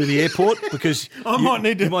to through the airport? Because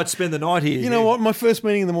you might spend the night here. You know what? My first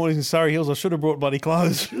meeting in the morning in Surrey Hills, I should have brought bloody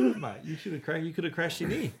clothes. Mate, you could have crashed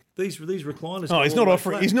in here. These recliners. Oh,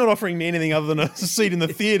 he's not offering me anything other than a seat in the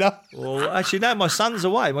theatre. Well, actually, no. My son's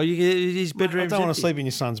away. His bedroom. I don't want to sleep in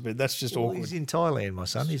your son's bed. That's just awkward. He's in Thailand, my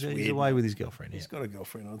son. He's away with his girlfriend. He's got a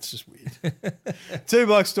girlfriend. Oh, it's just weird. 2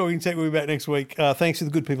 Blokes Talking Tech. We'll be back next week. Thanks to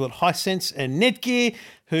the good people at Hisense and Netgear,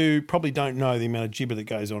 who probably don't know the amount of gibber that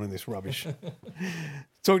goes on in this rubbish.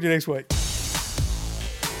 Talk to you next week.